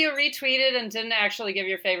Congrats. Many of you retweeted and didn't actually give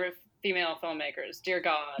your favorite female filmmakers. Dear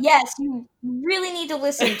God. Yes, you really need to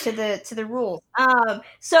listen to the rules.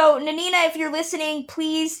 So Nanina, if you're listening,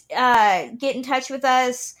 please get in touch with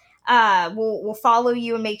us. We'll follow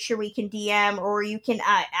you and make sure we can DM, or you can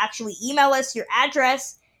actually email us your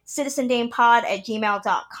address,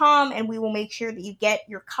 citizendamepod@gmail.com, and we will make sure that you get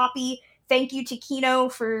your copy. Thank you to Kino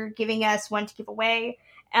for giving us one to give away.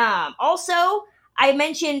 Also, I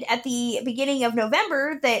mentioned at the beginning of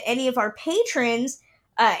November that any of our patrons,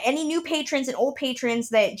 any new patrons and old patrons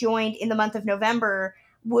that joined in the month of November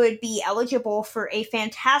would be eligible for a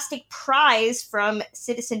fantastic prize from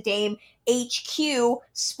Citizen Dame HQ.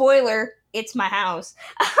 Spoiler, it's my house.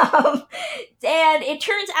 And it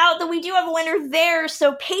turns out that we do have a winner there.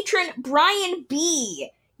 So patron Brian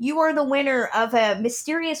B., you are the winner of a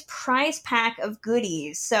mysterious prize pack of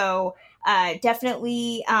goodies. So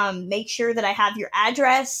definitely make sure that I have your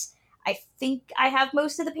address. I think I have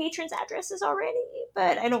most of the patrons' addresses already,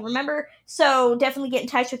 but I don't remember. So definitely get in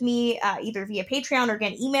touch with me either via Patreon or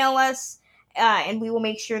again, email us. And we will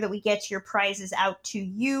make sure that we get your prizes out to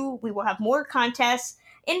you. We will have more contests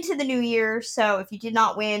into the new year. So if you did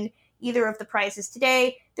not win either of the prizes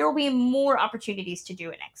today, there will be more opportunities to do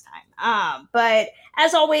it next time. But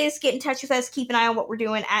as always, get in touch with us. Keep an eye on what we're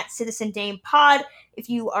doing at Citizen Dame Pod. If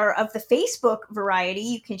you are of the Facebook variety,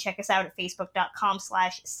 you can check us out at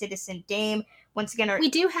facebook.com/Citizen Dame. Once again, we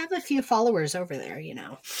do have a few followers over there,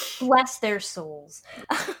 Bless their souls.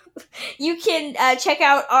 You can check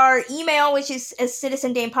out our email, which is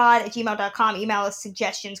citizendamepod@gmail.com. Email us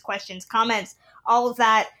suggestions, questions, comments, all of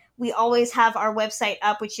that. We always have our website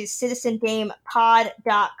up, which is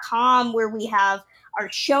citizendamepod.com, where we have our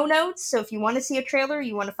show notes. So if you want to see a trailer,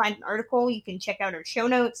 you want to find an article, you can check out our show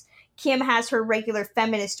notes. Kim has her regular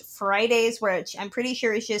Feminist Fridays, which I'm pretty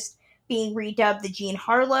sure is just being redubbed the Jean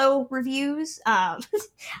Harlow reviews.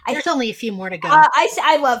 There's only a few more to go.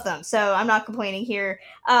 I love them, so I'm not complaining here.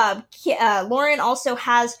 Lauren also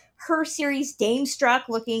has her series Damestruck,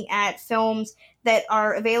 looking at films that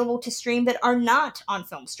are available to stream that are not on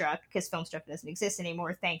Filmstruck, because Filmstruck doesn't exist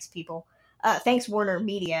anymore. Thanks, people. Thanks, Warner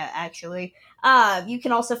Media, actually. You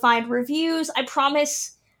can also find reviews. I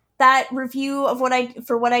promise that review of what I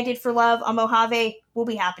did for Love on Mojave will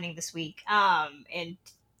be happening this week. And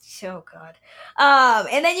oh god.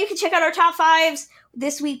 And then you can check out our top fives.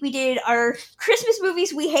 This week we did our Christmas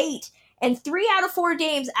movies we hate, and 3 out of 4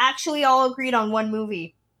 dames actually all agreed on one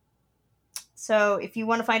movie. So if you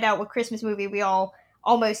want to find out what Christmas movie we all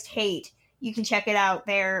almost hate, you can check it out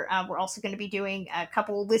there. We're also going to be doing a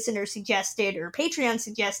couple listener suggested or Patreon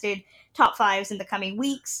suggested top fives in the coming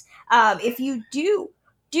weeks. If you do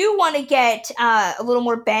want to get a little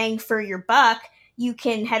more bang for your buck, you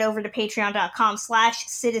can head over to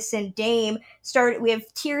patreon.com/Citizen Dame. We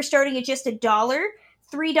have tiers starting at just $1.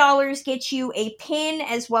 $3 gets you a pin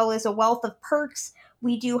as well as a wealth of perks.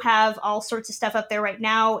 We do have all sorts of stuff up there right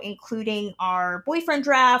now, including our boyfriend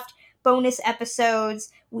draft, bonus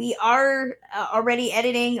episodes. We are already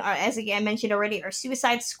editing, as again mentioned already, our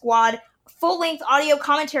Suicide Squad full-length audio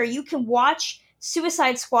commentary. You can watch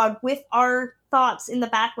Suicide Squad with our thoughts in the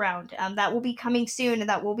background. That will be coming soon, and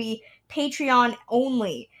that will be Patreon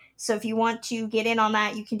only. So if you want to get in on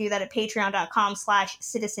that, you can do that at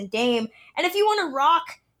patreon.com/Citizen Dame. And if you want to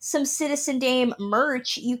rock some Citizen Dame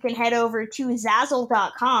merch, you can head over to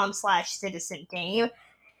Zazzle.com/Citizen Dame.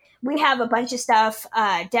 We have a bunch of stuff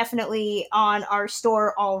definitely on our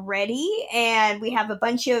store already, and we have a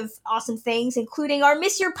bunch of awesome things, including our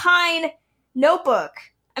Miss Your Pine notebook.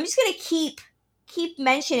 I'm just going to keep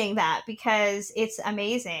mentioning that because it's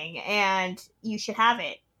amazing, and you should have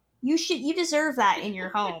it. You deserve that in your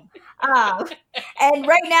home. And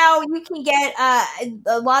right now you can get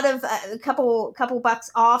a lot of a couple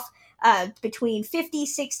bucks off, between 50,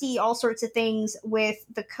 60, all sorts of things with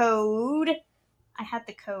the code. I had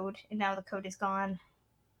the code and now the code is gone.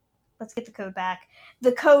 Let's get the code back.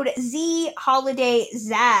 The code Z Holiday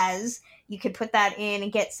Zaz. You could put that in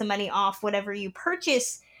and get some money off whatever you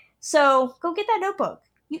purchase. So go get that notebook.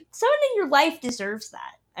 Someone in your life deserves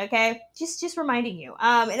that. Okay, just reminding you.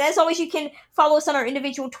 And as always, you can follow us on our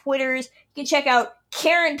individual Twitters. You can check out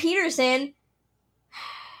Karen Peterson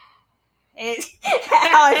on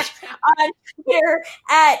Twitter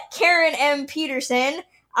at Karen M. Peterson.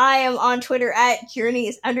 I am on Twitter at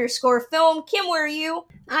Journeys_film. Kim, where are you?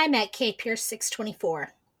 I'm at KPierce624.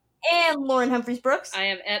 And Lauren Humphreys Brooks. I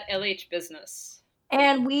am at LH Business.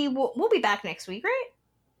 And we'll be back next week, right?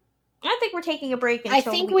 I think we're taking a break until I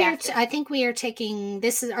think we are taking,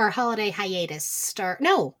 this is our holiday hiatus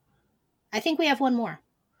no. I think we have one more.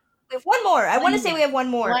 We have one more. I want to say we have one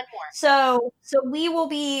more. So we will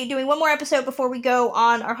be doing one more episode before we go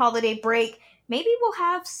on our holiday break. Maybe we'll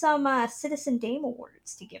have some Citizen Dame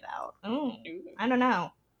awards to give out. I don't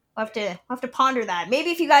know. We'll have to ponder that. Maybe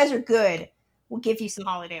if you guys are good, we'll give you some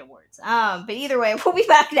holiday awards. But either way, we'll be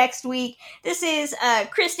back next week. This is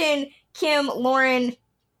Kristen, Kim, Lauren,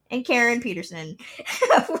 and Karen Peterson.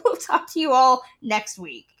 We'll talk to you all next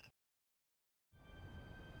week.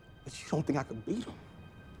 But you don't think I could beat him?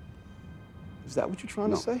 Is that what you're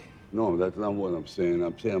trying to say? No, that's not what I'm saying.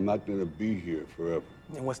 I'm saying I'm not going to be here forever.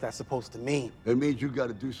 And what's that supposed to mean? It means you got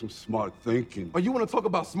to do some smart thinking. Oh, you want to talk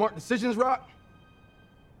about smart decisions, Rock?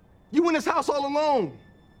 You in this house all alone.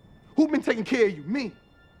 Who been taking care of you? Me.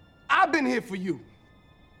 I've been here for you.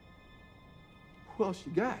 Who else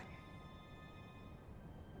you got?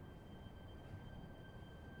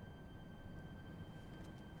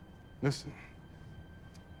 Listen,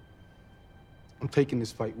 I'm taking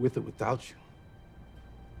this fight with or without you.